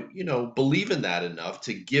want to, believe in that enough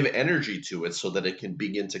to give energy to it so that it can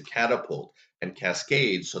begin to catapult and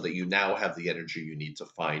cascade so that you now have the energy you need to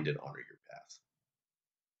find and honor your path.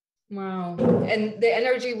 Wow. And the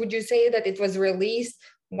energy, would you say that it was released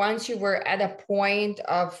once you were at a point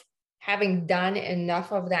of having done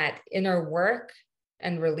enough of that inner work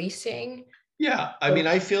and releasing? Yeah, I mean, Or-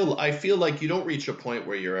 I feel like you don't reach a point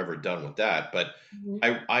where you're ever done with that, but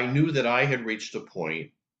Mhm. I knew that I had reached a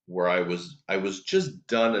point where I was just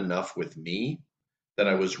done enough with me that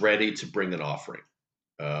I Mhm. was ready to bring an offering.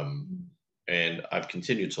 Um, and I've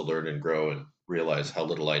continued to learn and grow and realize how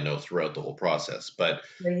little I know throughout the whole process. But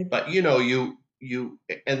Right. but you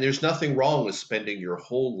and there's nothing wrong with spending your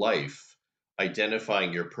whole life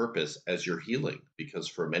identifying your purpose as your healing, because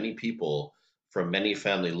for many people from many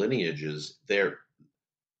family lineages,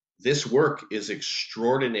 this work is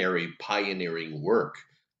extraordinary pioneering work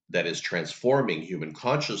that is transforming human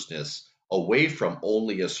consciousness away from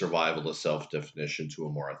only a survivalist self definition to a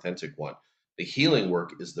more authentic one. The healing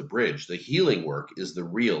work is the bridge. The healing work is the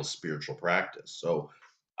real spiritual practice. So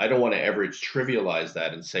I don't want to ever trivialize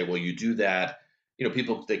that and say, well, you do that.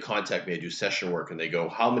 People, they contact me, I do session work, and they go,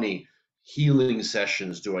 how many healing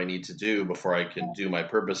sessions do I need to do before I can do my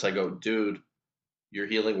purpose? I go, dude, your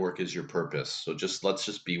healing work is your purpose. So just let's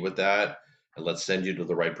just be with that and let's send you to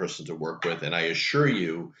the right person to work with. And I assure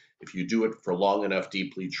you, if you do it for long enough,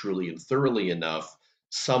 deeply, truly, and thoroughly enough,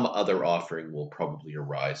 some other offering will probably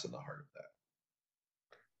arise in the heart of that.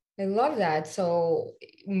 I love that. So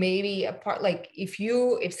maybe a part like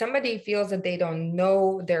if somebody feels that they don't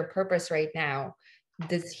know their purpose right now,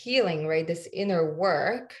 this healing, right? This inner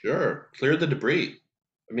work. Sure. Clear the debris.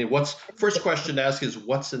 I mean, what's first question to ask is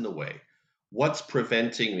what's in the way? What's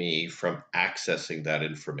preventing me from accessing that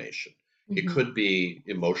information? It Mhm, could be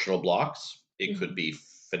emotional blocks, it could mhm, be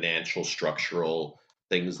financial, structural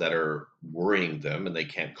things that are worrying them and they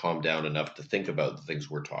can't calm down enough to think about the things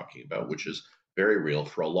we're talking about, which is very real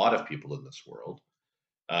for a lot of people in this world.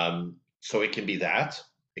 So it can be that,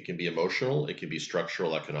 it can be emotional, it can be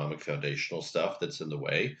structural, economic, foundational stuff that's in the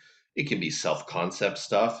way. It can be self concept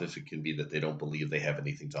stuff, if it can be that they don't believe they have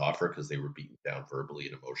anything to offer because they were beaten down verbally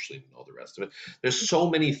and emotionally and all the rest of it. There's so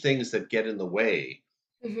many things that get in the way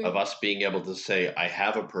of mhm, us being able to say, I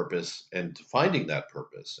have a purpose and finding that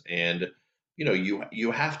purpose. And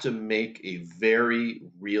you have to make a very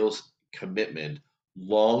real commitment,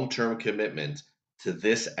 long-term commitment to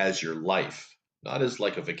this as your life, not as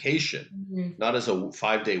like a vacation, mhm. not as a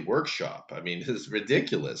 5-day workshop. I mean, this is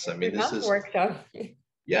ridiculous. I mean, It's this not is workshop.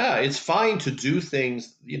 yeah, it's fine to do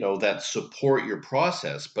things, that support your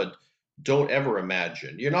process, but don't ever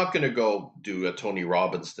imagine. You're not going to go do a Tony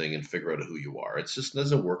Robbins thing and figure out who you are. It just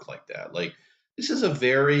doesn't work like that. Like this is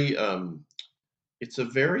it's a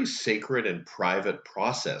very sacred and private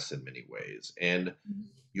process in many ways, and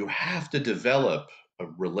you have to develop a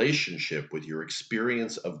relationship with your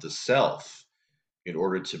experience of the self in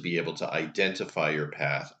order to be able to identify your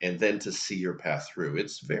path and then to see your path through.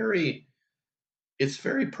 It's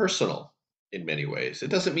very personal in many ways. It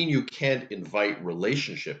doesn't mean you can't invite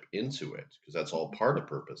relationship into it because that's all part of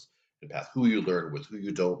purpose and path. Who you learn with, who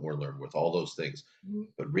you don't want to learn with, all those things. Mhm,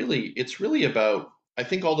 But really, it's really about. I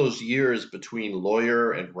think all those years between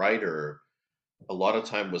lawyer and writer, a lot of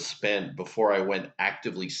time was spent before I went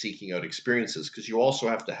actively seeking out experiences because you also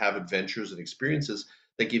have to have adventures and experiences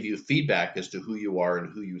that give you feedback as to who you are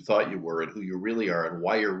and who you thought you were and who you really are and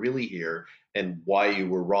why you're really here and why you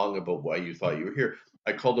were wrong about why you thought you were here.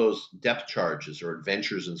 I call those depth charges or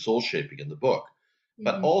adventures in soul shaping in the book.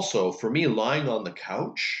 But mhm, also for me, lying on the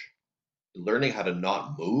couch, learning how to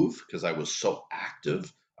not move because I was so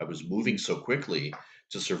active, I was moving mhm, so quickly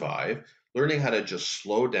to survive, learning how to just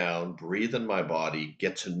slow down, breathe in my body,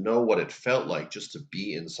 get to know what it felt like just to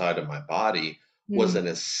be inside of my body was mhm. an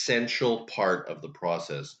essential part of the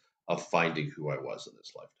process of finding who I was in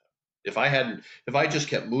this lifetime. If I just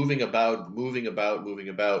kept moving about, moving about, moving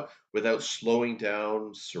about without slowing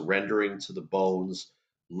down, surrendering to the bones,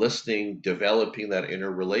 listening, developing that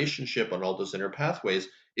inner relationship on all those inner pathways,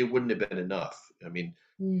 it wouldn't have been enough. I mean,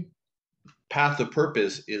 Mhm. path of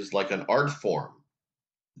purpose is like an art form.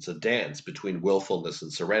 It's a dance between willfulness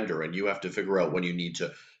and surrender, and you have to figure out when you need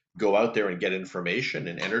to go out there and get information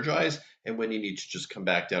and energize, and when you need to just come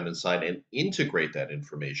back down inside and integrate that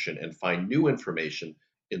information and find new information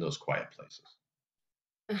in those quiet places.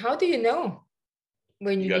 How do you know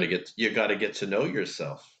when You you got to need? get you got to get to know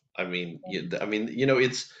yourself.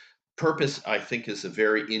 It's purpose. I think is a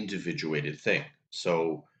very individuated thing.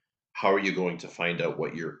 So, how are you going to find out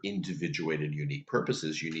what your individuated, unique purpose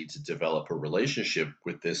is? You need to develop a relationship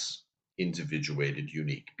with this individuated,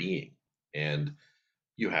 unique being, and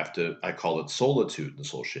you have to. I call it solitude and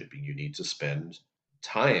soul shaping. You need to spend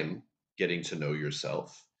time getting to know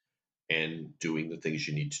yourself and doing the things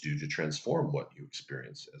you need to do to transform what you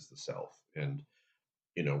experience as the self. And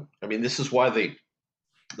this is why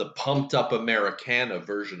the pumped up Americana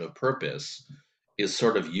version of purpose is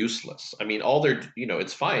sort of useless. I mean,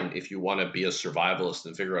 it's fine if you want to be a survivalist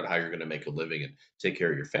and figure out how you're going to make a living and take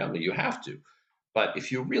care of your family, you have to. But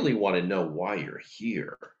if you really want to know why you're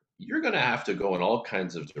here, you're going to have to go in all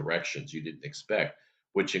kinds of directions you didn't expect,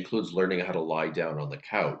 which includes learning how to lie down on the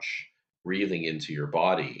couch, breathing into your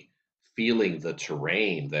body, feeling the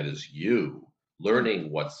terrain that is you,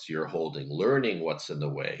 learning what's you're holding, learning what's in the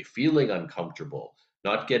way, feeling uncomfortable,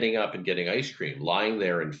 not getting up and getting ice cream, lying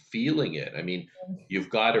there and feeling it. I mean, you've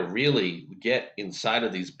got to really get inside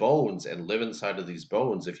of these bones and live inside of these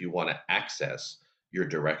bones if you want to access your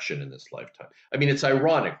direction in this lifetime. I mean, it's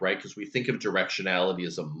ironic, right? Because we think of directionality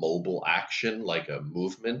as a mobile action, like a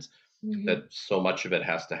movement, that Mhm. so much of it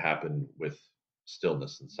has to happen with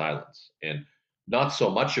stillness and silence. And not so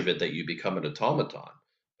much of it that you become an automaton,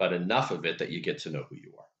 but enough of it that you get to know who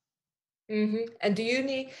you are. And do you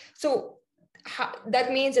need, so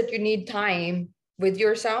that means that you need time with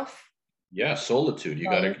yourself? Yeah, solitude.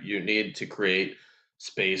 Right. You need to create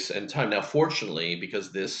space and time. Now, fortunately,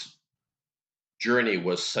 because this journey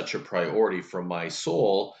was such a priority for my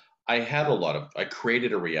soul, I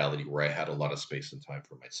created a reality where I had a lot of space and time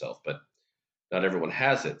for myself, but not everyone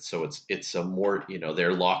has it. So it's a more,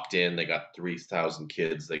 they're locked in, they got 3,000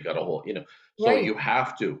 kids, they got a whole, so Right. you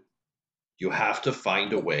have to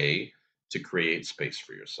find a way to create space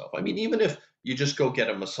for yourself. I mean, even if you just go get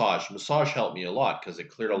a massage helped me a lot because it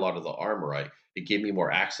cleared a lot of the armor. It gave me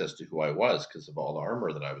more access to who I was because of all the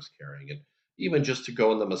armor that I was carrying. And even just to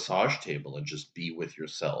go on the massage table and just be with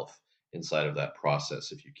yourself inside of that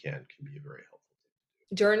process, if you can be very helpful.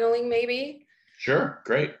 Journaling, maybe. Sure,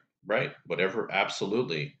 great, right. Whatever,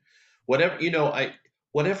 absolutely. Whatever,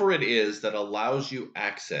 whatever it is that allows you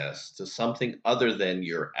access to something other than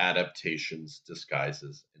your adaptations,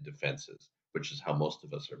 disguises, and defenses, which is how most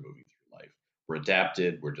of us are moving through life. We're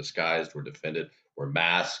adapted, we're disguised, we're defended, we're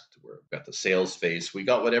masked, we've got the sales face, we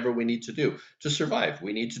got whatever we need to do to survive.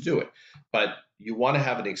 We need to do it. But you want to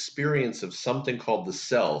have an experience of something called the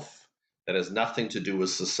self that has nothing to do with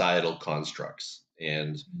societal constructs.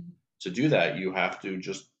 And to do that, you have to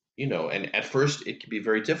just, and at first it can be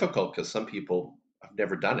very difficult because some people have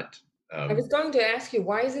never done it. I was Um, going to ask you,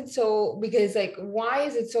 why is it so, because like, why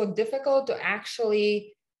is it so difficult to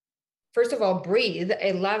actually, first of all, breathe?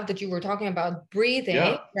 I love that you were talking about breathing,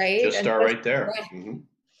 yeah, right? just And start just right there. breath,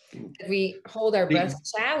 that we hold our breath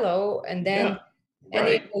shallow, and then Yeah,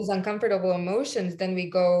 any of right. those uncomfortable emotions, then we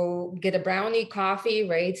go get a brownie coffee,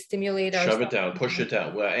 right? Stimulate Shove it ourselves down, push it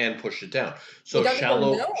down, well, and push it down. we So don't even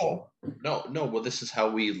shallow, know. no, no, well, this is how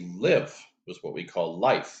we live, was what we call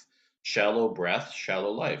life. Shallow breath, shallow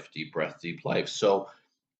life, deep breath, deep life. So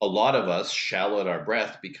a lot of us shallowed our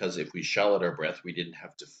breath because if we shallowed our breath, we didn't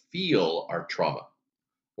have to feel our trauma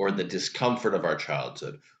or the discomfort of our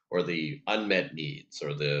childhood or the unmet needs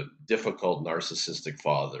or the difficult narcissistic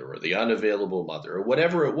father or the unavailable mother or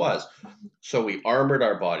whatever it was. So we armored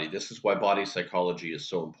our body. This is why body psychology is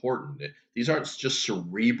so important. These aren't just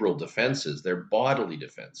cerebral defenses, they're bodily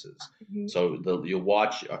defenses. Mhm. So you'll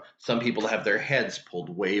watch some people have their heads pulled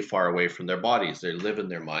way far away from their bodies. They live in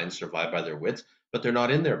their minds, survive by their wits, but they're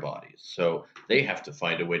not in their bodies. So they have to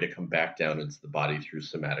find a way to come back down into the body through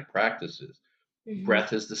somatic practices. Mhm.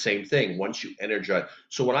 Breath is the same thing. Once you energize,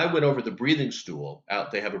 so when I went over the breathing stool, out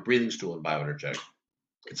they have a breathing stool in bioenergetics.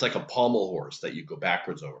 It's like a pommel horse that you go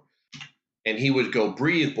backwards over, and he would go,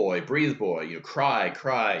 breathe boy, cry,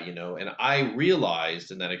 cry, and I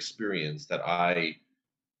realized in that experience that I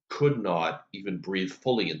could not even breathe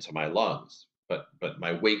fully into my lungs, but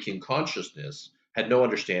my waking consciousness had no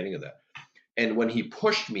understanding of that. And when he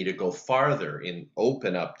pushed me to go farther and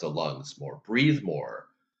open up the lungs more, breathe more,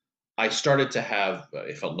 I started to have,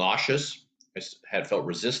 I felt nauseous, had felt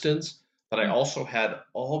resistance, but I also had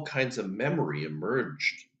all kinds of memory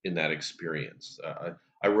emerged in that experience.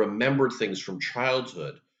 I remembered things from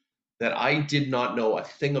childhood that I did not know a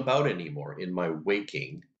thing about anymore in my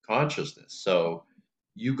waking consciousness. So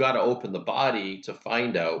you got to open the body to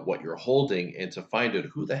find out what you're holding and to find out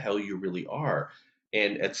who the hell you really are.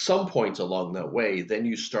 And at some point along that way, then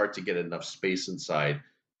you start to get enough space inside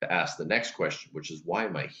to ask the next question, which is, why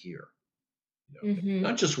am I here? Mhm.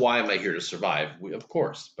 Not just why am I here to survive, of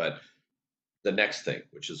course, but the next thing,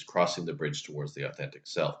 which is crossing the bridge towards the authentic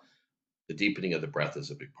self. The deepening of the breath is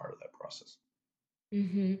a big part of that process.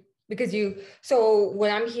 Mhm. Because so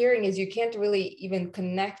what I'm hearing is you can't really even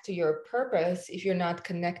connect to your purpose if you're not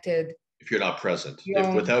connected to If you're not present, your if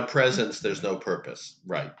own. without presence, there's no purpose.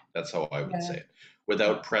 Right. That's how I would say Yeah. it.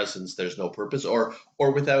 Without presence, there's no purpose, or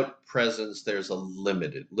without presence, there's a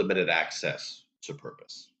limited access to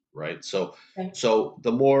purpose. Right. So Okay. so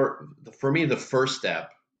for me, the first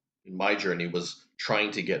step in my journey was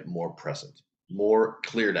trying to get more present, more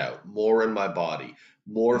cleared out, more in my body,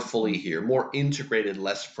 more fully Mhm. here, more integrated,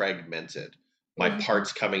 less fragmented. My Mhm.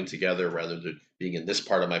 parts coming together rather than being in this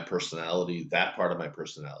part of my personality, that part of my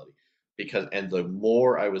personality. And the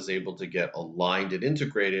more I was able to get aligned and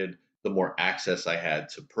integrated, the more access I had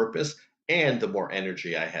to purpose and the more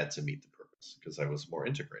energy I had to meet the purpose because I was more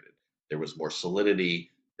integrated. There was more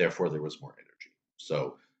solidity, therefore there was more energy.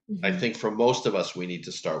 So I Mhm. think for most of us, we need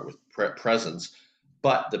to start with presence.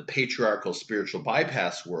 But the patriarchal spiritual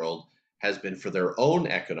bypass world has been, for their own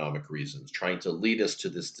economic reasons, trying to lead us to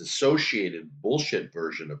this dissociated bullshit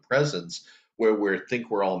version of presence where we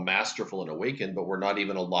think we're all masterful and awakened, but we're not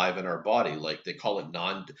even alive in our body. Like they call it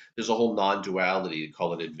there's a whole non duality. They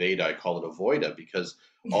call it Advaita, I call it Avoida, because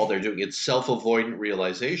all they're doing, it's self avoidant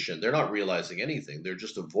realization. They're not realizing anything, they're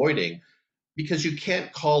just avoiding because you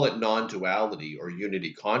can't call it non-duality or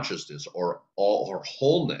unity consciousness or all or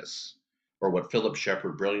wholeness or what Philip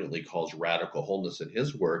Shepard brilliantly calls radical wholeness in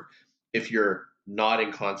his work, if you're not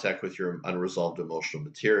in contact with your unresolved emotional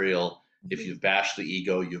material, if Mhm. you've bashed the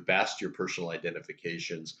ego, you've bashed your personal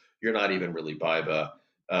identifications, you're not even really Baiba,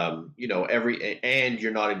 and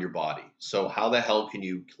you're not in your body. So how the hell can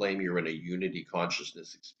you claim you're in a unity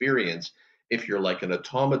consciousness experience if you're like an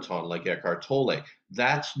automaton, like Eckhart Tolle?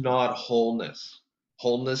 That's not wholeness.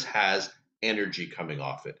 Wholeness has energy coming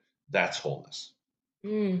off it. That's wholeness.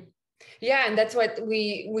 Mm. Yeah, and that's what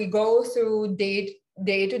we go through day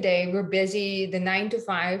to day. We're busy, the 9 to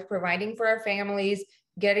 5, providing for our families,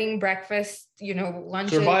 getting breakfast,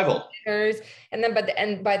 lunches, Survival. dinners, and then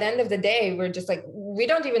by the end of the day, we're just like we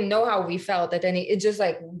don't even know how we felt at any. It just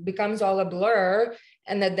like becomes all a blur,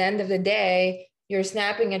 and at the end of the day, you're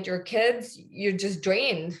snapping at your kids. You're just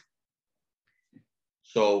drained.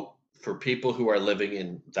 So for people who are living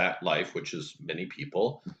in that life, which is many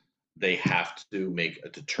people, they have to make a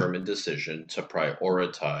determined decision to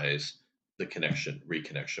prioritize the connection,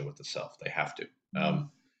 reconnection with the self. They have to. Mhm.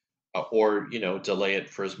 Or delay it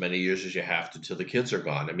for as many years as you have to till the kids are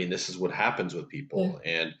gone. I mean, this is what happens with Yeah. people.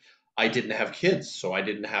 And I didn't have kids, so I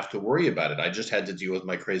didn't have to worry about it. I just had to deal with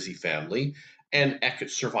my crazy family and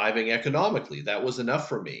surviving economically. That was enough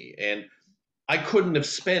for me. And I couldn't have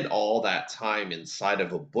spent all that time inside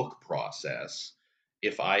of a book process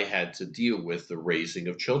if I had to deal with the raising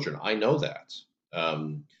of children. I know that.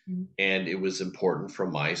 Um, Mhm. and it was important for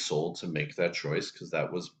my soul to make that choice because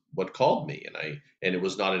that was what called me, and it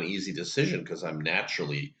was not an easy decision because I'm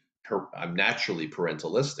naturally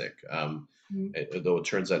parentalistic. Though it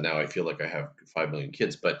turns out now I feel like I have 5 million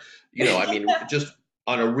kids, but I mean, just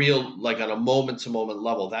on a real, like on a moment to moment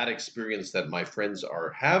level, that experience that my friends are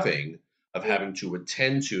having of Yeah. having to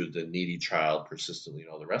attend to the needy child persistently and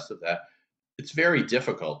all the rest of that, it's very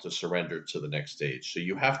difficult to surrender to the next stage. So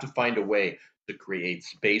you have to find a way to create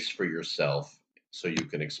space for yourself so you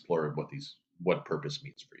can explore what purpose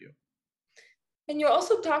means for you. And you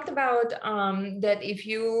also talked about that if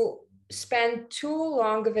you spend too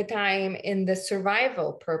long of a time in the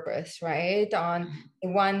survival purpose, right, on the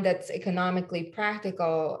one that's economically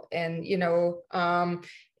practical, and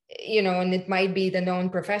and it might be the known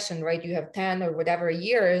profession, right? You have 10 or whatever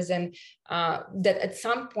years, and that at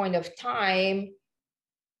some point of time,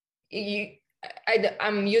 you,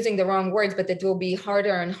 I'm using the wrong words, but it will be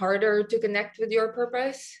harder and harder to connect with your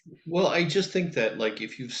purpose. Well, I just think that like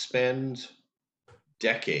if you spend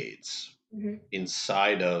decades Mhm.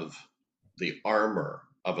 inside of the armor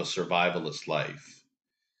of a survivalist life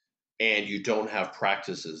and you don't have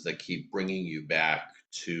practices that keep bringing you back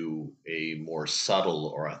to a more subtle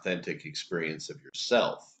or authentic experience of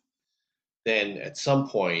yourself, then at some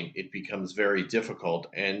point it becomes very difficult,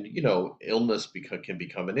 and illness can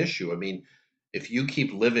become an issue. I mean, if you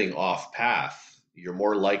keep living off path, you're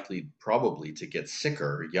more likely probably to get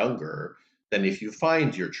sicker younger than Mhm. if you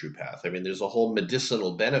find your true path. I mean, there's a whole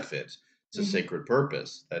medicinal benefit to Mhm. sacred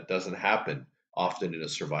purpose that doesn't happen often in a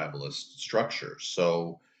survivalist structure.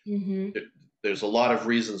 So Mhm. there's a lot of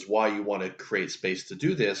reasons why you want to create space to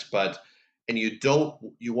do this, but and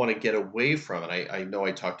you want to get away from it. I know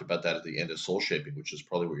I talked about that at the end of soul shaping, which is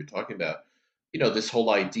probably what you're talking about. This whole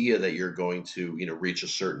idea that you're going to reach a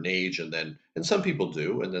certain age, and some people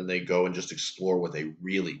do, and then they go and just explore what they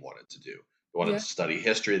really wanted to do. They wanted Yeah. to study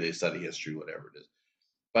history, they study history, whatever it is.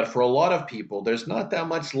 But for a lot of people, there's not that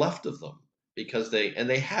much left of them because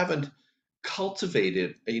they haven't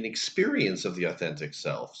cultivated an experience of the authentic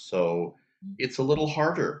self. So it's a little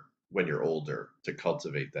harder when you're older to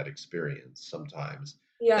cultivate that experience sometimes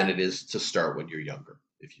than Yeah. it is to start when you're younger,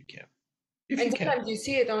 if you can. If And you can. sometimes you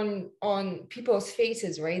see it on people's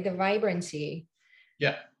faces, right? The vibrancy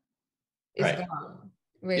Yeah, is right. gone.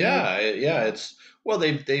 Really. Yeah, it's well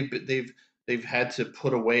they've had to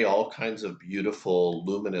put away all kinds of beautiful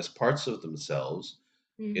luminous parts of themselves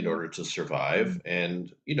in Mm-hmm. order to survive.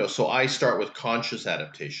 And, so I start with conscious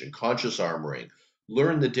adaptation, conscious armoring,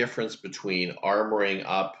 learn the difference between armoring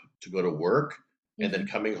up to go to work and then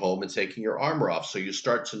Mm-hmm. coming home and taking your armor off. So you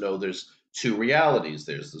start to know there's two realities.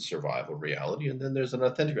 There's the survival reality, and then there's an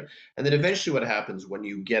authentic. And then eventually what happens when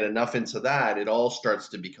you get enough into that, it all starts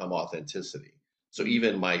to become authenticity. So Mm-hmm.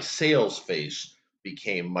 even my sales face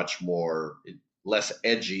became much more less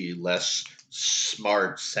edgy, less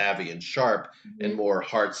smart, savvy, and sharp, and Mm-hmm. more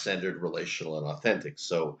heart-centered, relational, and authentic.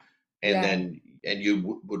 So, and Yeah. then and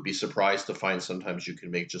you would be surprised to find sometimes you can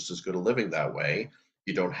make just as good a living that way.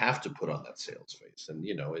 You don't have to put on that sales face, and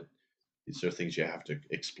these are things you have to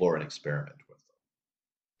explore and experiment with.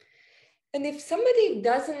 And if somebody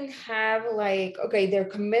doesn't have like, okay, they're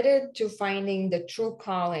committed to finding the true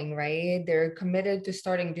calling, right? They're committed to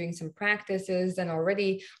starting doing some practices and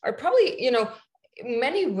already are probably,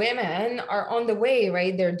 many women are on the way,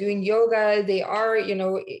 right? They're doing yoga, they are,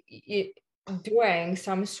 doing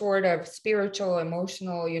some sort of spiritual,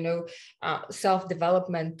 emotional,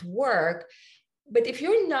 self-development work. But if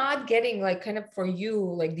you're not getting like kind of for you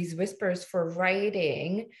like these whispers for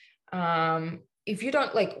writing, if you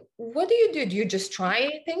don't like, what do? Do you just try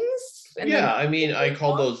things and then Yeah, I mean, I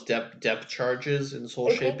call off? those depth charges in soul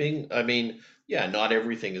Okay. shaping. I mean, yeah, not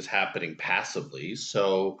everything is happening passively.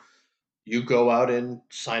 So you go out and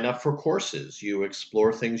sign up for courses. You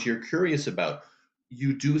explore things you're curious about.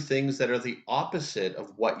 You do things that are the opposite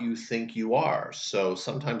of what you think you are. So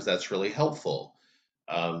sometimes that's really helpful.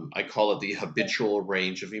 I call it the habitual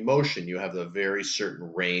range of emotion. You have a very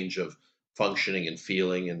certain range of functioning and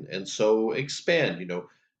feeling, and so expand.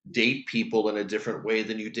 Date people in a different way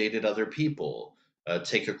than you dated other people.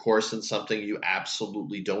 Take a course in something you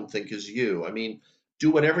absolutely don't think is you. I mean,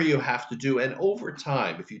 do whatever you have to do, and over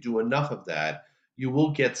time, if you do enough of that, you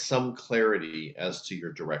will get some clarity as to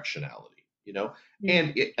your directionality.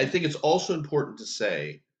 Mm. I think it's also important to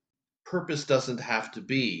say purpose doesn't have to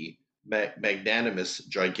be magnanimous,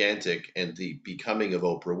 gigantic, and the becoming of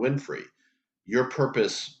Oprah Winfrey. Your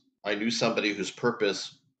purpose, I knew somebody whose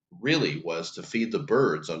purpose really was to feed the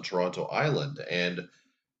birds on Toronto Island and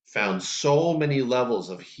found Wow. so many levels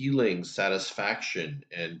of healing, satisfaction,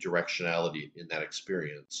 and directionality in that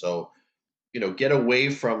experience. So, get away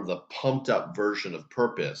from the pumped up version of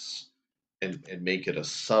purpose and make it a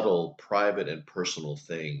subtle, private, and personal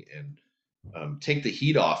thing and take the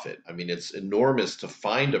heat off it. I mean, it's enormous to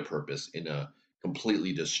find a purpose in a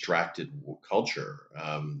completely distracted culture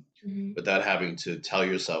Mhm. without having to tell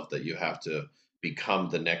yourself that you have to become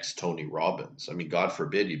the next Tony Robbins. I mean, God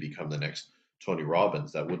forbid you become the next Tony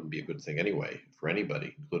Robbins. That wouldn't be a good thing anyway for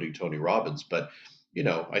anybody, including Tony Robbins. But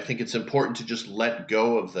I think it's important to just let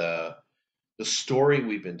go of the story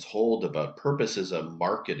we've been told about purpose is a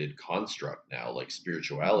marketed construct now, like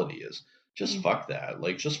spirituality is. Just Mhm. fuck that.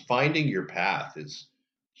 Like, just finding your path is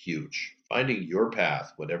huge. Finding your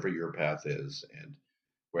path, whatever your path is, and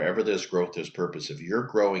wherever there's growth, there's purpose. If you're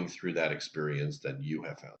growing through that experience, then you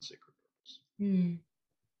have found sacred purpose. Mm.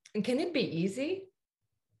 And can it be easy?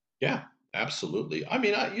 Yeah, absolutely. I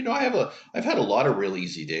mean, I've had a lot of real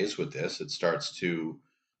easy days with this. It starts to,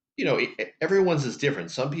 everyone's is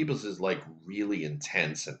different. Some people's is like really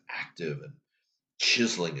intense and active and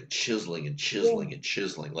chiseling and chiseling and chiseling and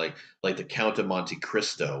chiseling, like the Count of Monte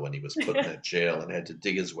Cristo when he was put in Yeah. that jail and had to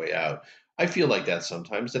dig his way out. I feel like that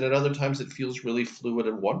sometimes, and at other times it feels really fluid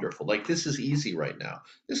and wonderful. Like this is easy right now.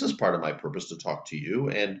 This is part of my purpose to talk to you,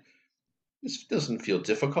 and this doesn't feel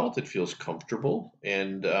difficult. It feels comfortable,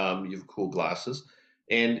 and you have cool glasses,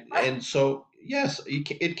 and so yes,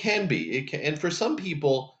 it can be. It can, and for some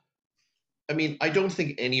people, I mean, I don't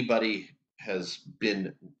think anybody has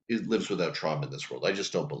been lives without trauma in this world. I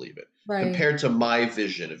just don't believe it, Right. compared to my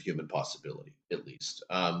vision of human possibility, at least.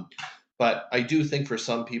 But I do think for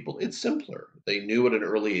some people it's simpler. They knew at an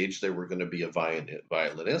early age they were going to be a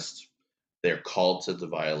violinist. They're called to the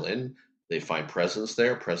violin. They find presence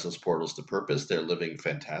there, presence portals to purpose. They're living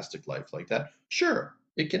fantastic life like that. Sure,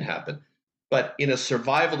 it can happen. But in a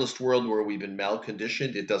survivalist world where we've been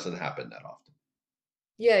malconditioned, it doesn't happen that often.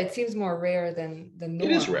 Yeah, it seems more rare than the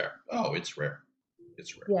It is norm. rare. Oh, it's rare.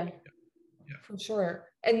 It's rare. Yeah. Yeah. For sure.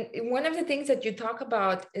 And one of the things that you talk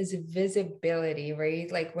about is visibility,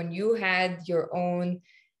 right? Like when you had your own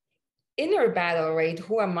inner battle, right?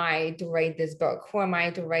 Who am I to write this book? Who am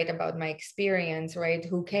I to write about my experience, right?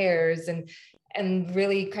 Who cares? And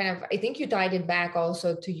really kind of, I think you tied it back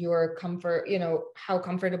also to your comfort, how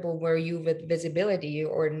comfortable were you with visibility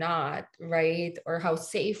or not, right? Or how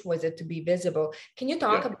safe was it to be visible? Can you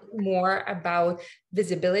talk a Yeah. bit more about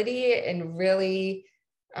visibility and really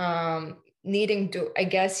needing to, I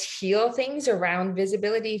guess, heal things around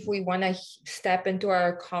visibility if we want to step into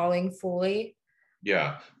our calling fully?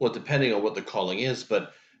 Yeah. Well, depending on what the calling is,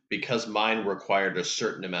 but because mine required a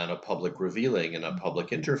certain amount of public revealing and a public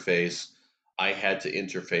interface, I had to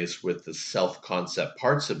interface with the self concept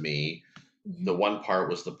parts of me. The Mhm. one part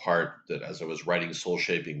was the part that, as I was writing Soul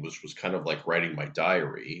Shaping, which was kind of like writing my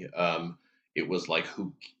diary. It was like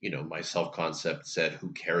my self concept said,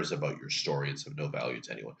 "Who cares about your story? It's of no value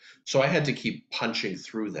to anyone." So I had to keep punching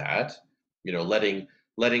through that,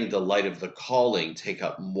 letting the light of the calling take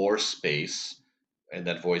up more space, and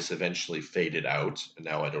that voice eventually faded out, and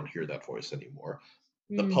now I don't hear that voice anymore.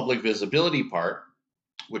 The Mm. public visibility part,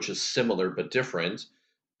 which is similar but different,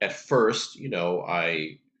 at first,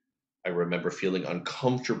 I I remember feeling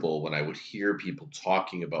uncomfortable when I would hear people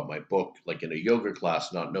talking about my book, like in a yoga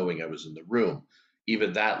class, not knowing I was in the room.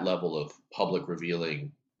 Even that level of public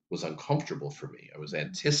revealing was uncomfortable for me. I was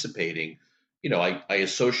anticipating, I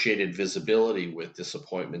associated visibility with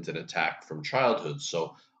disappointment and attack from childhood.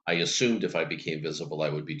 So I assumed if I became visible, I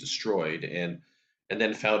would be destroyed. And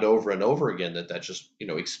then found over and over again that just,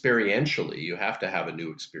 experientially, you have to have a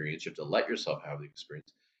new experience. You have to let yourself have the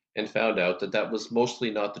experience, and found out that that was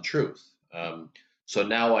mostly not the truth. So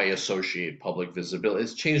now I associate public visibility.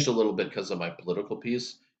 It's changed a little bit because of my political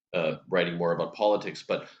piece, writing more about politics.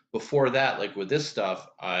 But before that, like with this stuff,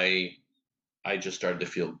 I just started to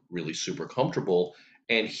feel really super comfortable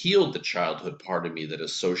and healed the childhood part of me that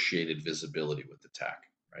associated visibility with attack.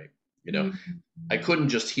 Right? You know, I Mhm. couldn't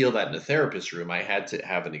just heal that in a therapist room. I had to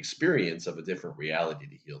have an experience of a different reality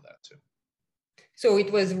to heal that too. So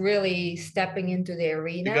it was really stepping into the You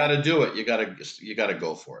arena. got to do it. You got to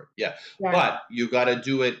go for it. Yeah. Yeah. But you got to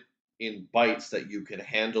do it in bites that you can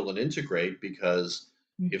handle and integrate, because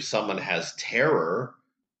if someone has terror,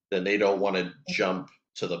 then they don't want to jump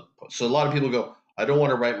to the so a lot of people go, I don't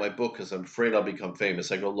want to write my book because I'm afraid I'll become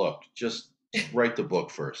famous. I go, look, just write the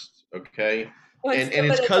book first, okay? One And step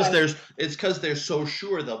it's at a because time. they're so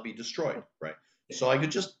sure they'll be destroyed, right? So I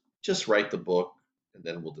could just write the book, and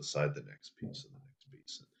then we'll decide the next piece and the next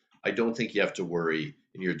piece. I don't think you have to worry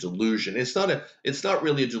in your delusion. It's not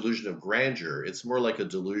really a delusion of grandeur. It's more like a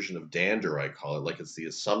delusion of dander, I call it. Like it's the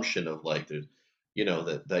assumption of like the,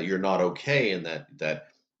 that you're not okay, and that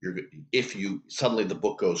you're if you suddenly the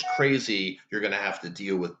book goes crazy, you're going to have to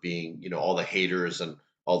deal with being, all the haters and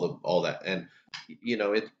all that. And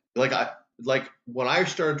it like I like when I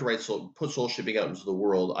started to put soul shipping out into the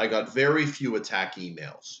world, I got very few attack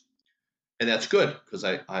emails, and that's good because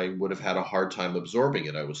I would have had a hard time absorbing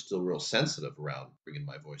it. I was still real sensitive around bringing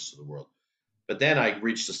my voice to the world. But then I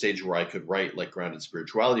reached a stage where I could write like grounded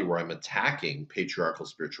spirituality, where I'm attacking patriarchal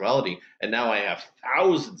spirituality, and now I have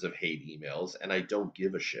thousands of hate emails, and I don't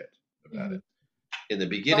give a shit about Mhm. it. In the Right.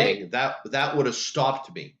 beginning, that would have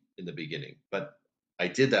stopped me in the beginning, but I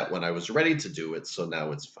did that when I was ready to do it, so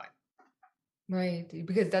now it's fine. Right.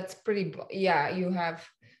 Because that's pretty, yeah, you have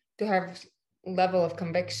to have level of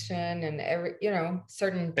conviction and And you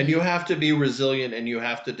certainty. have to be resilient, and you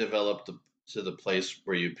have to develop to the place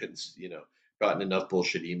where you've been, gotten enough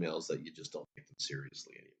bullshit emails that you just don't take them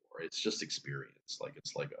seriously anymore. It's just experience. Like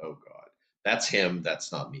it's like, oh God, that's him,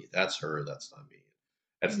 that's not me. That's her, that's not me.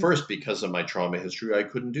 At Mhm. first, because of my trauma history, I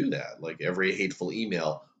couldn't do that. Like every hateful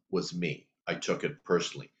email was me. I took it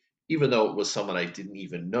personally, even though it was someone I didn't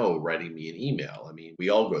even know writing me an email. I mean, we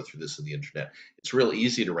all go through this in the internet. It's real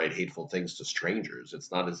easy to write hateful things to strangers.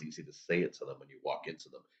 It's not as easy to say it to them when you walk into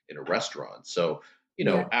them in a restaurant. So,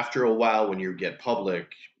 Yeah. after a while, when you get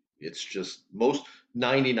public, it's just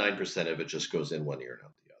 99% of it just goes in one ear and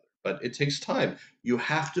out the other. But it takes time. You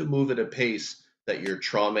have to move at a pace that your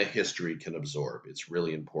trauma history can absorb. It's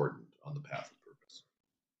really important on the path of purpose.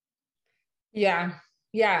 Yeah.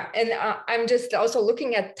 Yeah. And I'm just also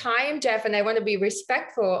looking at time, Jeff, and I want to be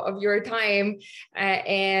respectful of your time.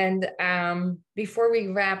 And before we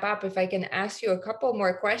wrap up, if I can ask you a couple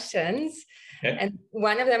more questions. Okay. And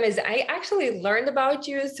one of them is I actually learned about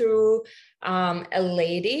you through a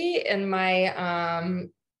lady in my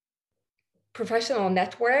professional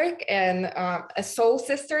network, and a soul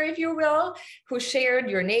sister, if you will, who shared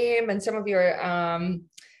your name and some of your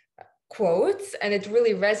quotes, and it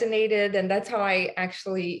really resonated, and that's how I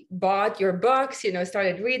actually bought your books,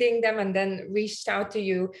 started reading them, and then reached out to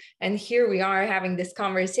you, and here we are having this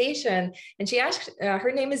conversation. And she asked,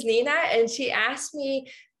 her name is Nina, and she asked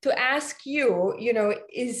me to ask you,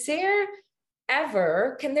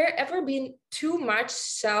 can there ever be too much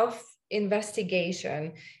self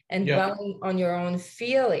investigation and Yeah. dwelling on your own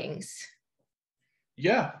feelings?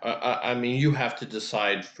 Yeah. I mean, you have to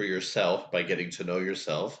decide for yourself by getting to know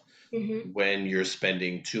yourself Mm-hmm. when you're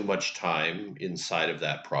spending too much time inside of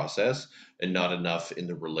that process and not enough in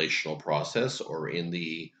the relational process, or in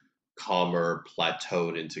the calmer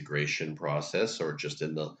plateaued integration process, or just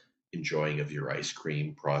in the enjoying of your ice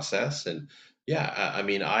cream process. And yeah, I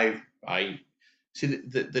mean, I see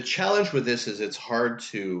the challenge with this is it's hard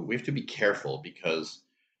to we have to be careful, because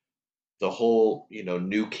the whole,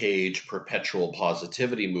 new cage perpetual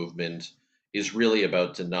positivity movement is really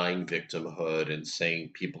about denying victimhood and saying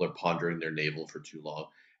people are pondering their navel for too long.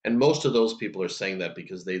 And most of those people are saying that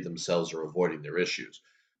because they themselves are avoiding their issues.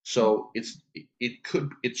 So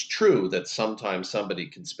it's true that sometimes somebody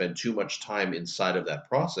can spend too much time inside of that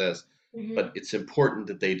process, but Mm-hmm. it's important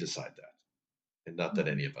that they decide that, and not that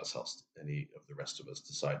any of the rest of us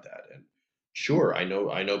decide that. And sure, I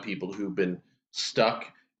know people who've been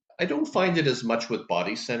stuck. I don't find it as much with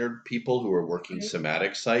body-centered people who are working Mhm.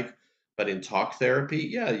 somatic psych, but in talk therapy,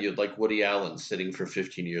 yeah, you'd like Woody Allen sitting for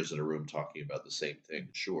 15 years in a room talking about the same thing.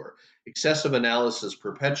 Sure. Excessive analysis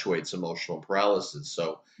perpetuates emotional paralysis.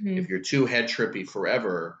 So if Mhm. you're too head trippy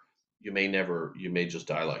forever, you may just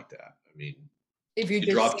die like that. I mean, If if you you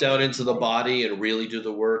just drop down say, into the body and really do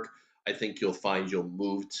the work, I think you'll find you'll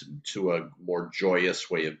move to a more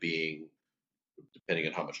joyous way of being, depending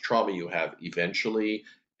on how much trauma you have eventually,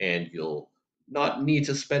 and you'll not need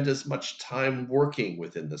to spend as much time working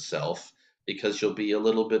within the self because you'll be a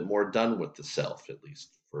little bit more done with the self, at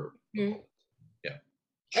least for a Mhm. moment. Yeah,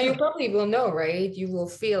 And you sure. probably will know, right? You will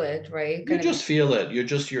feel it, right? You Kind of. just feel it.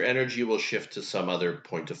 Your energy will shift to some other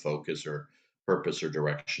point of focus or purpose or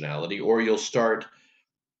directionality, or you'll start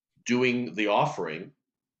doing the offering,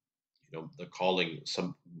 the calling.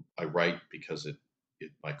 Some I write because it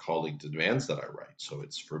my calling demands that I write, so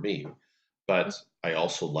it's for me. But I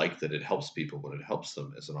also like that it helps people when it helps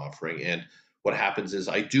them as an offering. And what happens is,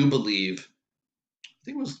 I do believe, I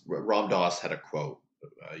think it was Ram Dass had a quote: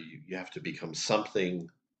 you have to become something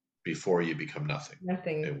before you become nothing.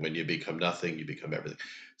 Nothing. And when you become nothing, you become everything.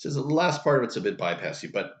 So the last part of it's a bit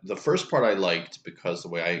bypassy, but the first part I liked because the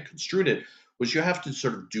way I construed it was you have to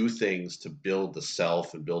sort of do things to build the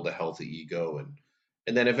self and build a healthy ego,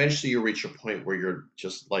 and then eventually you reach a point where you're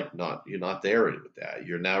just like you're not there with that.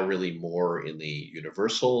 You're now really more in the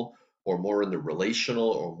universal, or more in the relational,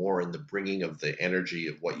 or more in the bringing of the energy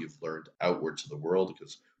of what you've learned outward to the world,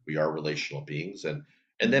 because we are relational beings. And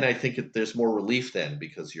then Mhm. I think there's more relief then,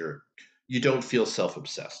 because you don't feel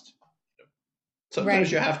self-obsessed. Sometimes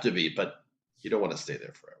Right. you have to be, but you don't want to stay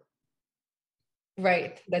there forever.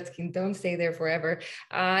 Right. That's key. Don't stay there forever.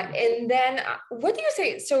 Mhm. And then what do you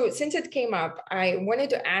say? So since it came up, I wanted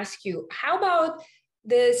to ask you, how about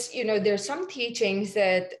this? There's some teachings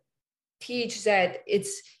that teach that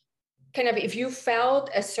it's kind of, if you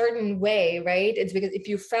felt a certain way, right? It's because if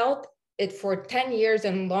you felt it for 10 years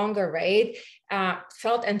and longer, right?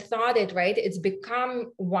 Felt and thought it, right? It's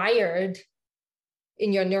become wired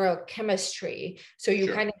in your neurochemistry. So you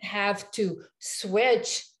Sure. kind of have to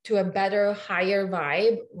switch to a better, higher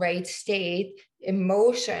vibe, right? State,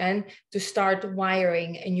 emotion to start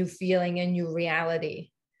wiring a new feeling, a new reality.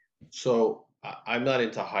 So I'm not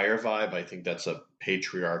into higher vibe. I think that's a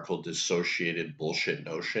patriarchal, dissociated bullshit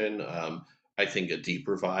notion. I think a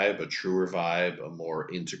deeper vibe, a truer vibe, a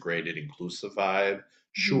more integrated, inclusive vibe. Mhm.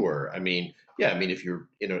 Sure. I mean, yeah. I mean, if you're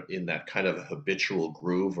in that kind of habitual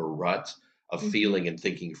groove or rut of Mhm. feeling and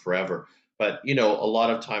thinking forever, but a lot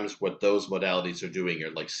of times what those modalities are doing are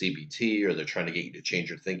like CBT, or they're trying to get you to change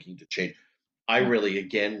your thinking, to change. I really,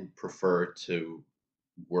 again, prefer to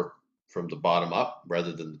work from the bottom up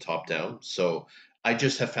rather than the top down. So I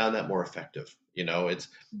just have found that more effective. It's,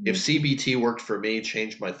 if Mhm. CBT worked for me,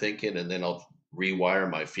 change my thinking, and then I'll rewire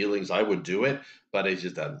my feelings, I would do it, but it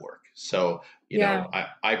just doesn't work. So, Yeah.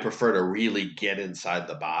 I prefer to really get inside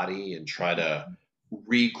the body and try to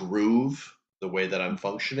regroove the way that I'm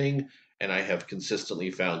functioning. And I have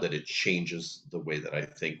consistently found that it changes the way that I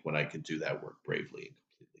think when I can do that work bravely and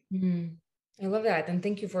completely. Mhm. I love that. And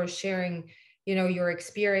thank you for sharing, your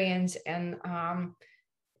experience and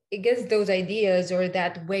I guess those ideas or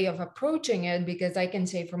that way of approaching it, because I can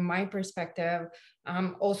say from my perspective,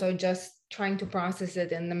 also just trying to process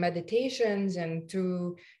it in the meditations and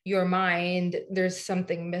through your mind, there's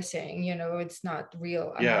something missing, it's not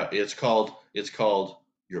real. I'm not. Yeah, it's called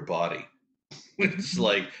your body. It's Mhm.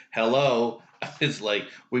 like, hello. It's like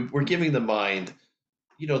we're giving the mind.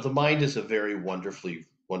 The mind is a very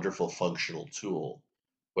wonderful functional tool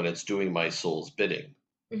when it's doing my soul's bidding.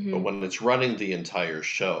 But Mhm. when it's running the entire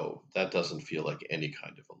show, that doesn't feel like any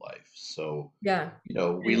kind of a life. So, Yeah.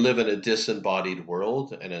 we And live in a disembodied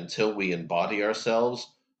world, and until we embody ourselves,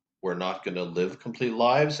 we're not going to live complete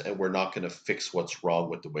lives, and we're not going to fix what's wrong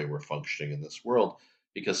with the way we're functioning in this world,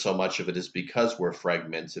 because so much of it is because we're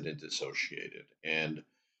fragmented and dissociated. And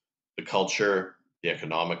the culture, the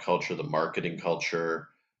economic culture, the marketing culture,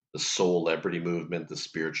 the soul liberty movement, the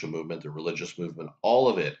spiritual movement, the religious movement, all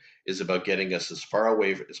of it is about getting us as far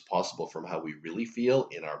away as possible from how we really feel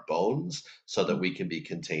in our bones, so that we can be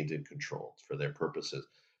contained and controlled for their purposes.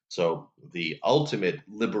 So the ultimate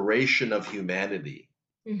liberation of humanity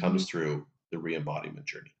mhm. comes through the re-embodiment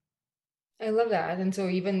journey. I love that. And so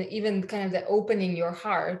even kind of the opening your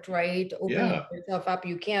heart, right? Opening Yeah. yourself up,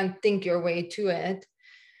 you can't think your way to it.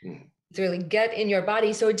 Mm. It's really get in your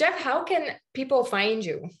body. So Jeff, how can people find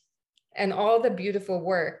you and all the beautiful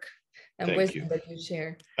work and Thank you. wisdom that you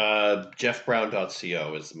share?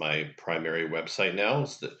 Jeffbrown.co is my primary website now.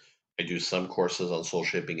 I do some courses on Soul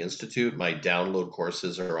Shaping Institute. My download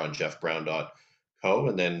courses are on jeffbrown.co. co.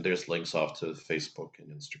 And then there's links off to Facebook and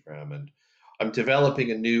Instagram. And I'm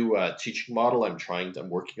developing a new teaching model. I'm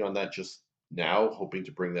working on that just now, hoping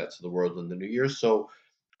to bring that to the world in the new year. So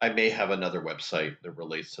I may have another website that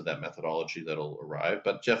relates to that methodology that'll arrive,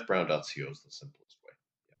 but jeffbrown.co is the simplest way.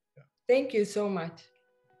 Yeah. Thank you so much.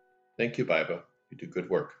 Thank you, Baiba. You do good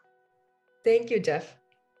work. Thank you, Jeff.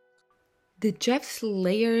 Did Jeff's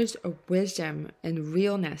layers of wisdom and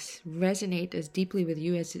realness resonate as deeply with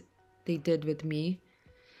you as they did with me?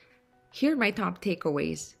 Here are my top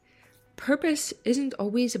takeaways. Purpose isn't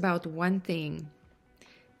always about one thing.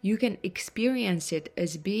 You can experience it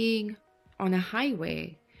as being on a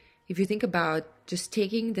highway if you think about just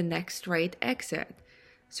taking the next right exit.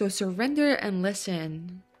 So surrender and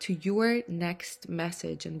listen to your next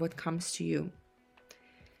message and what comes to you.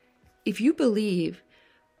 If you believe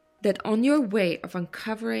that on your way of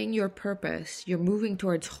uncovering your purpose, you're moving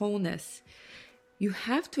towards wholeness, you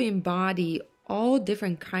have to embody all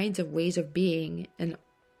different kinds of ways of being and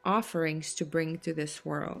offerings to bring to this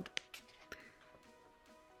world.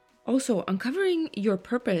 Also, uncovering your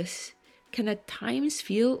purpose can at times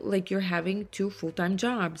feel like you're having two full-time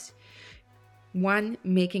jobs. One,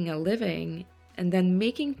 making a living, and then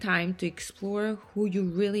making time to explore who you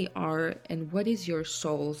really are and what is your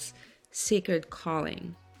soul's sacred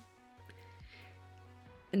calling.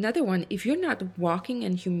 Another one, if you're not walking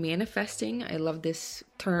and manifesting, I love this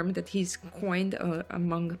term that he's coined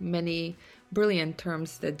among many brilliant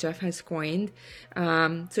terms that Jeff has coined.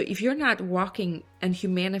 So if you're not walking and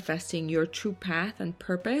manifesting your true path and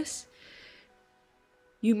purpose,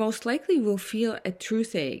 you most likely will feel a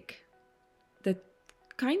truth ache. That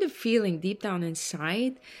kind of feeling deep down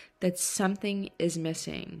inside that something is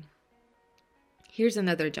missing. Here's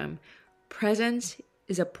another gem. Presence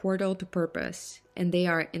is a portal to purpose, and they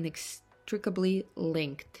are inextricably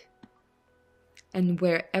linked. And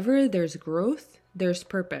wherever there's growth, there's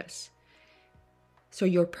purpose. So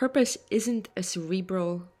your purpose isn't a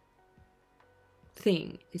cerebral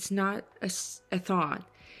thing. It's not a thought.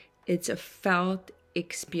 It's a felt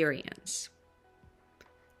experience.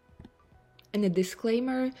 And a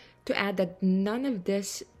disclaimer to add that none of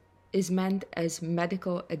this is meant as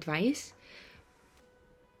medical advice.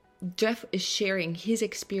 Jeff is sharing his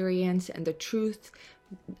experience and the truth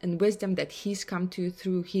and wisdom that he's come to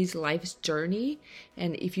through his life's journey.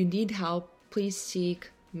 And if you need help, please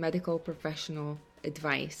seek medical professional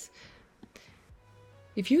advice.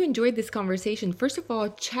 If you enjoyed this conversation, first of all,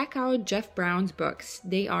 check out Jeff Brown's books.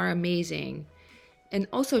 They are amazing. And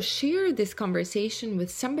also share this conversation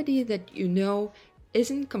with somebody that you know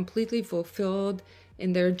isn't completely fulfilled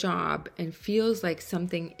in their job and feels like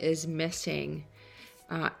something is missing.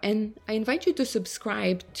 And I invite you to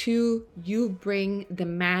subscribe to You Bring the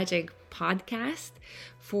Magic podcast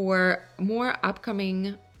for more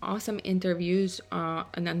upcoming awesome interviews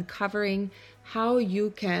and uncovering how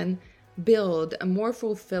you can build a more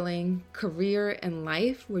fulfilling career and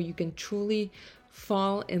life where you can truly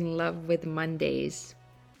fall in love with Mondays.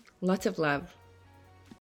 Lots of love.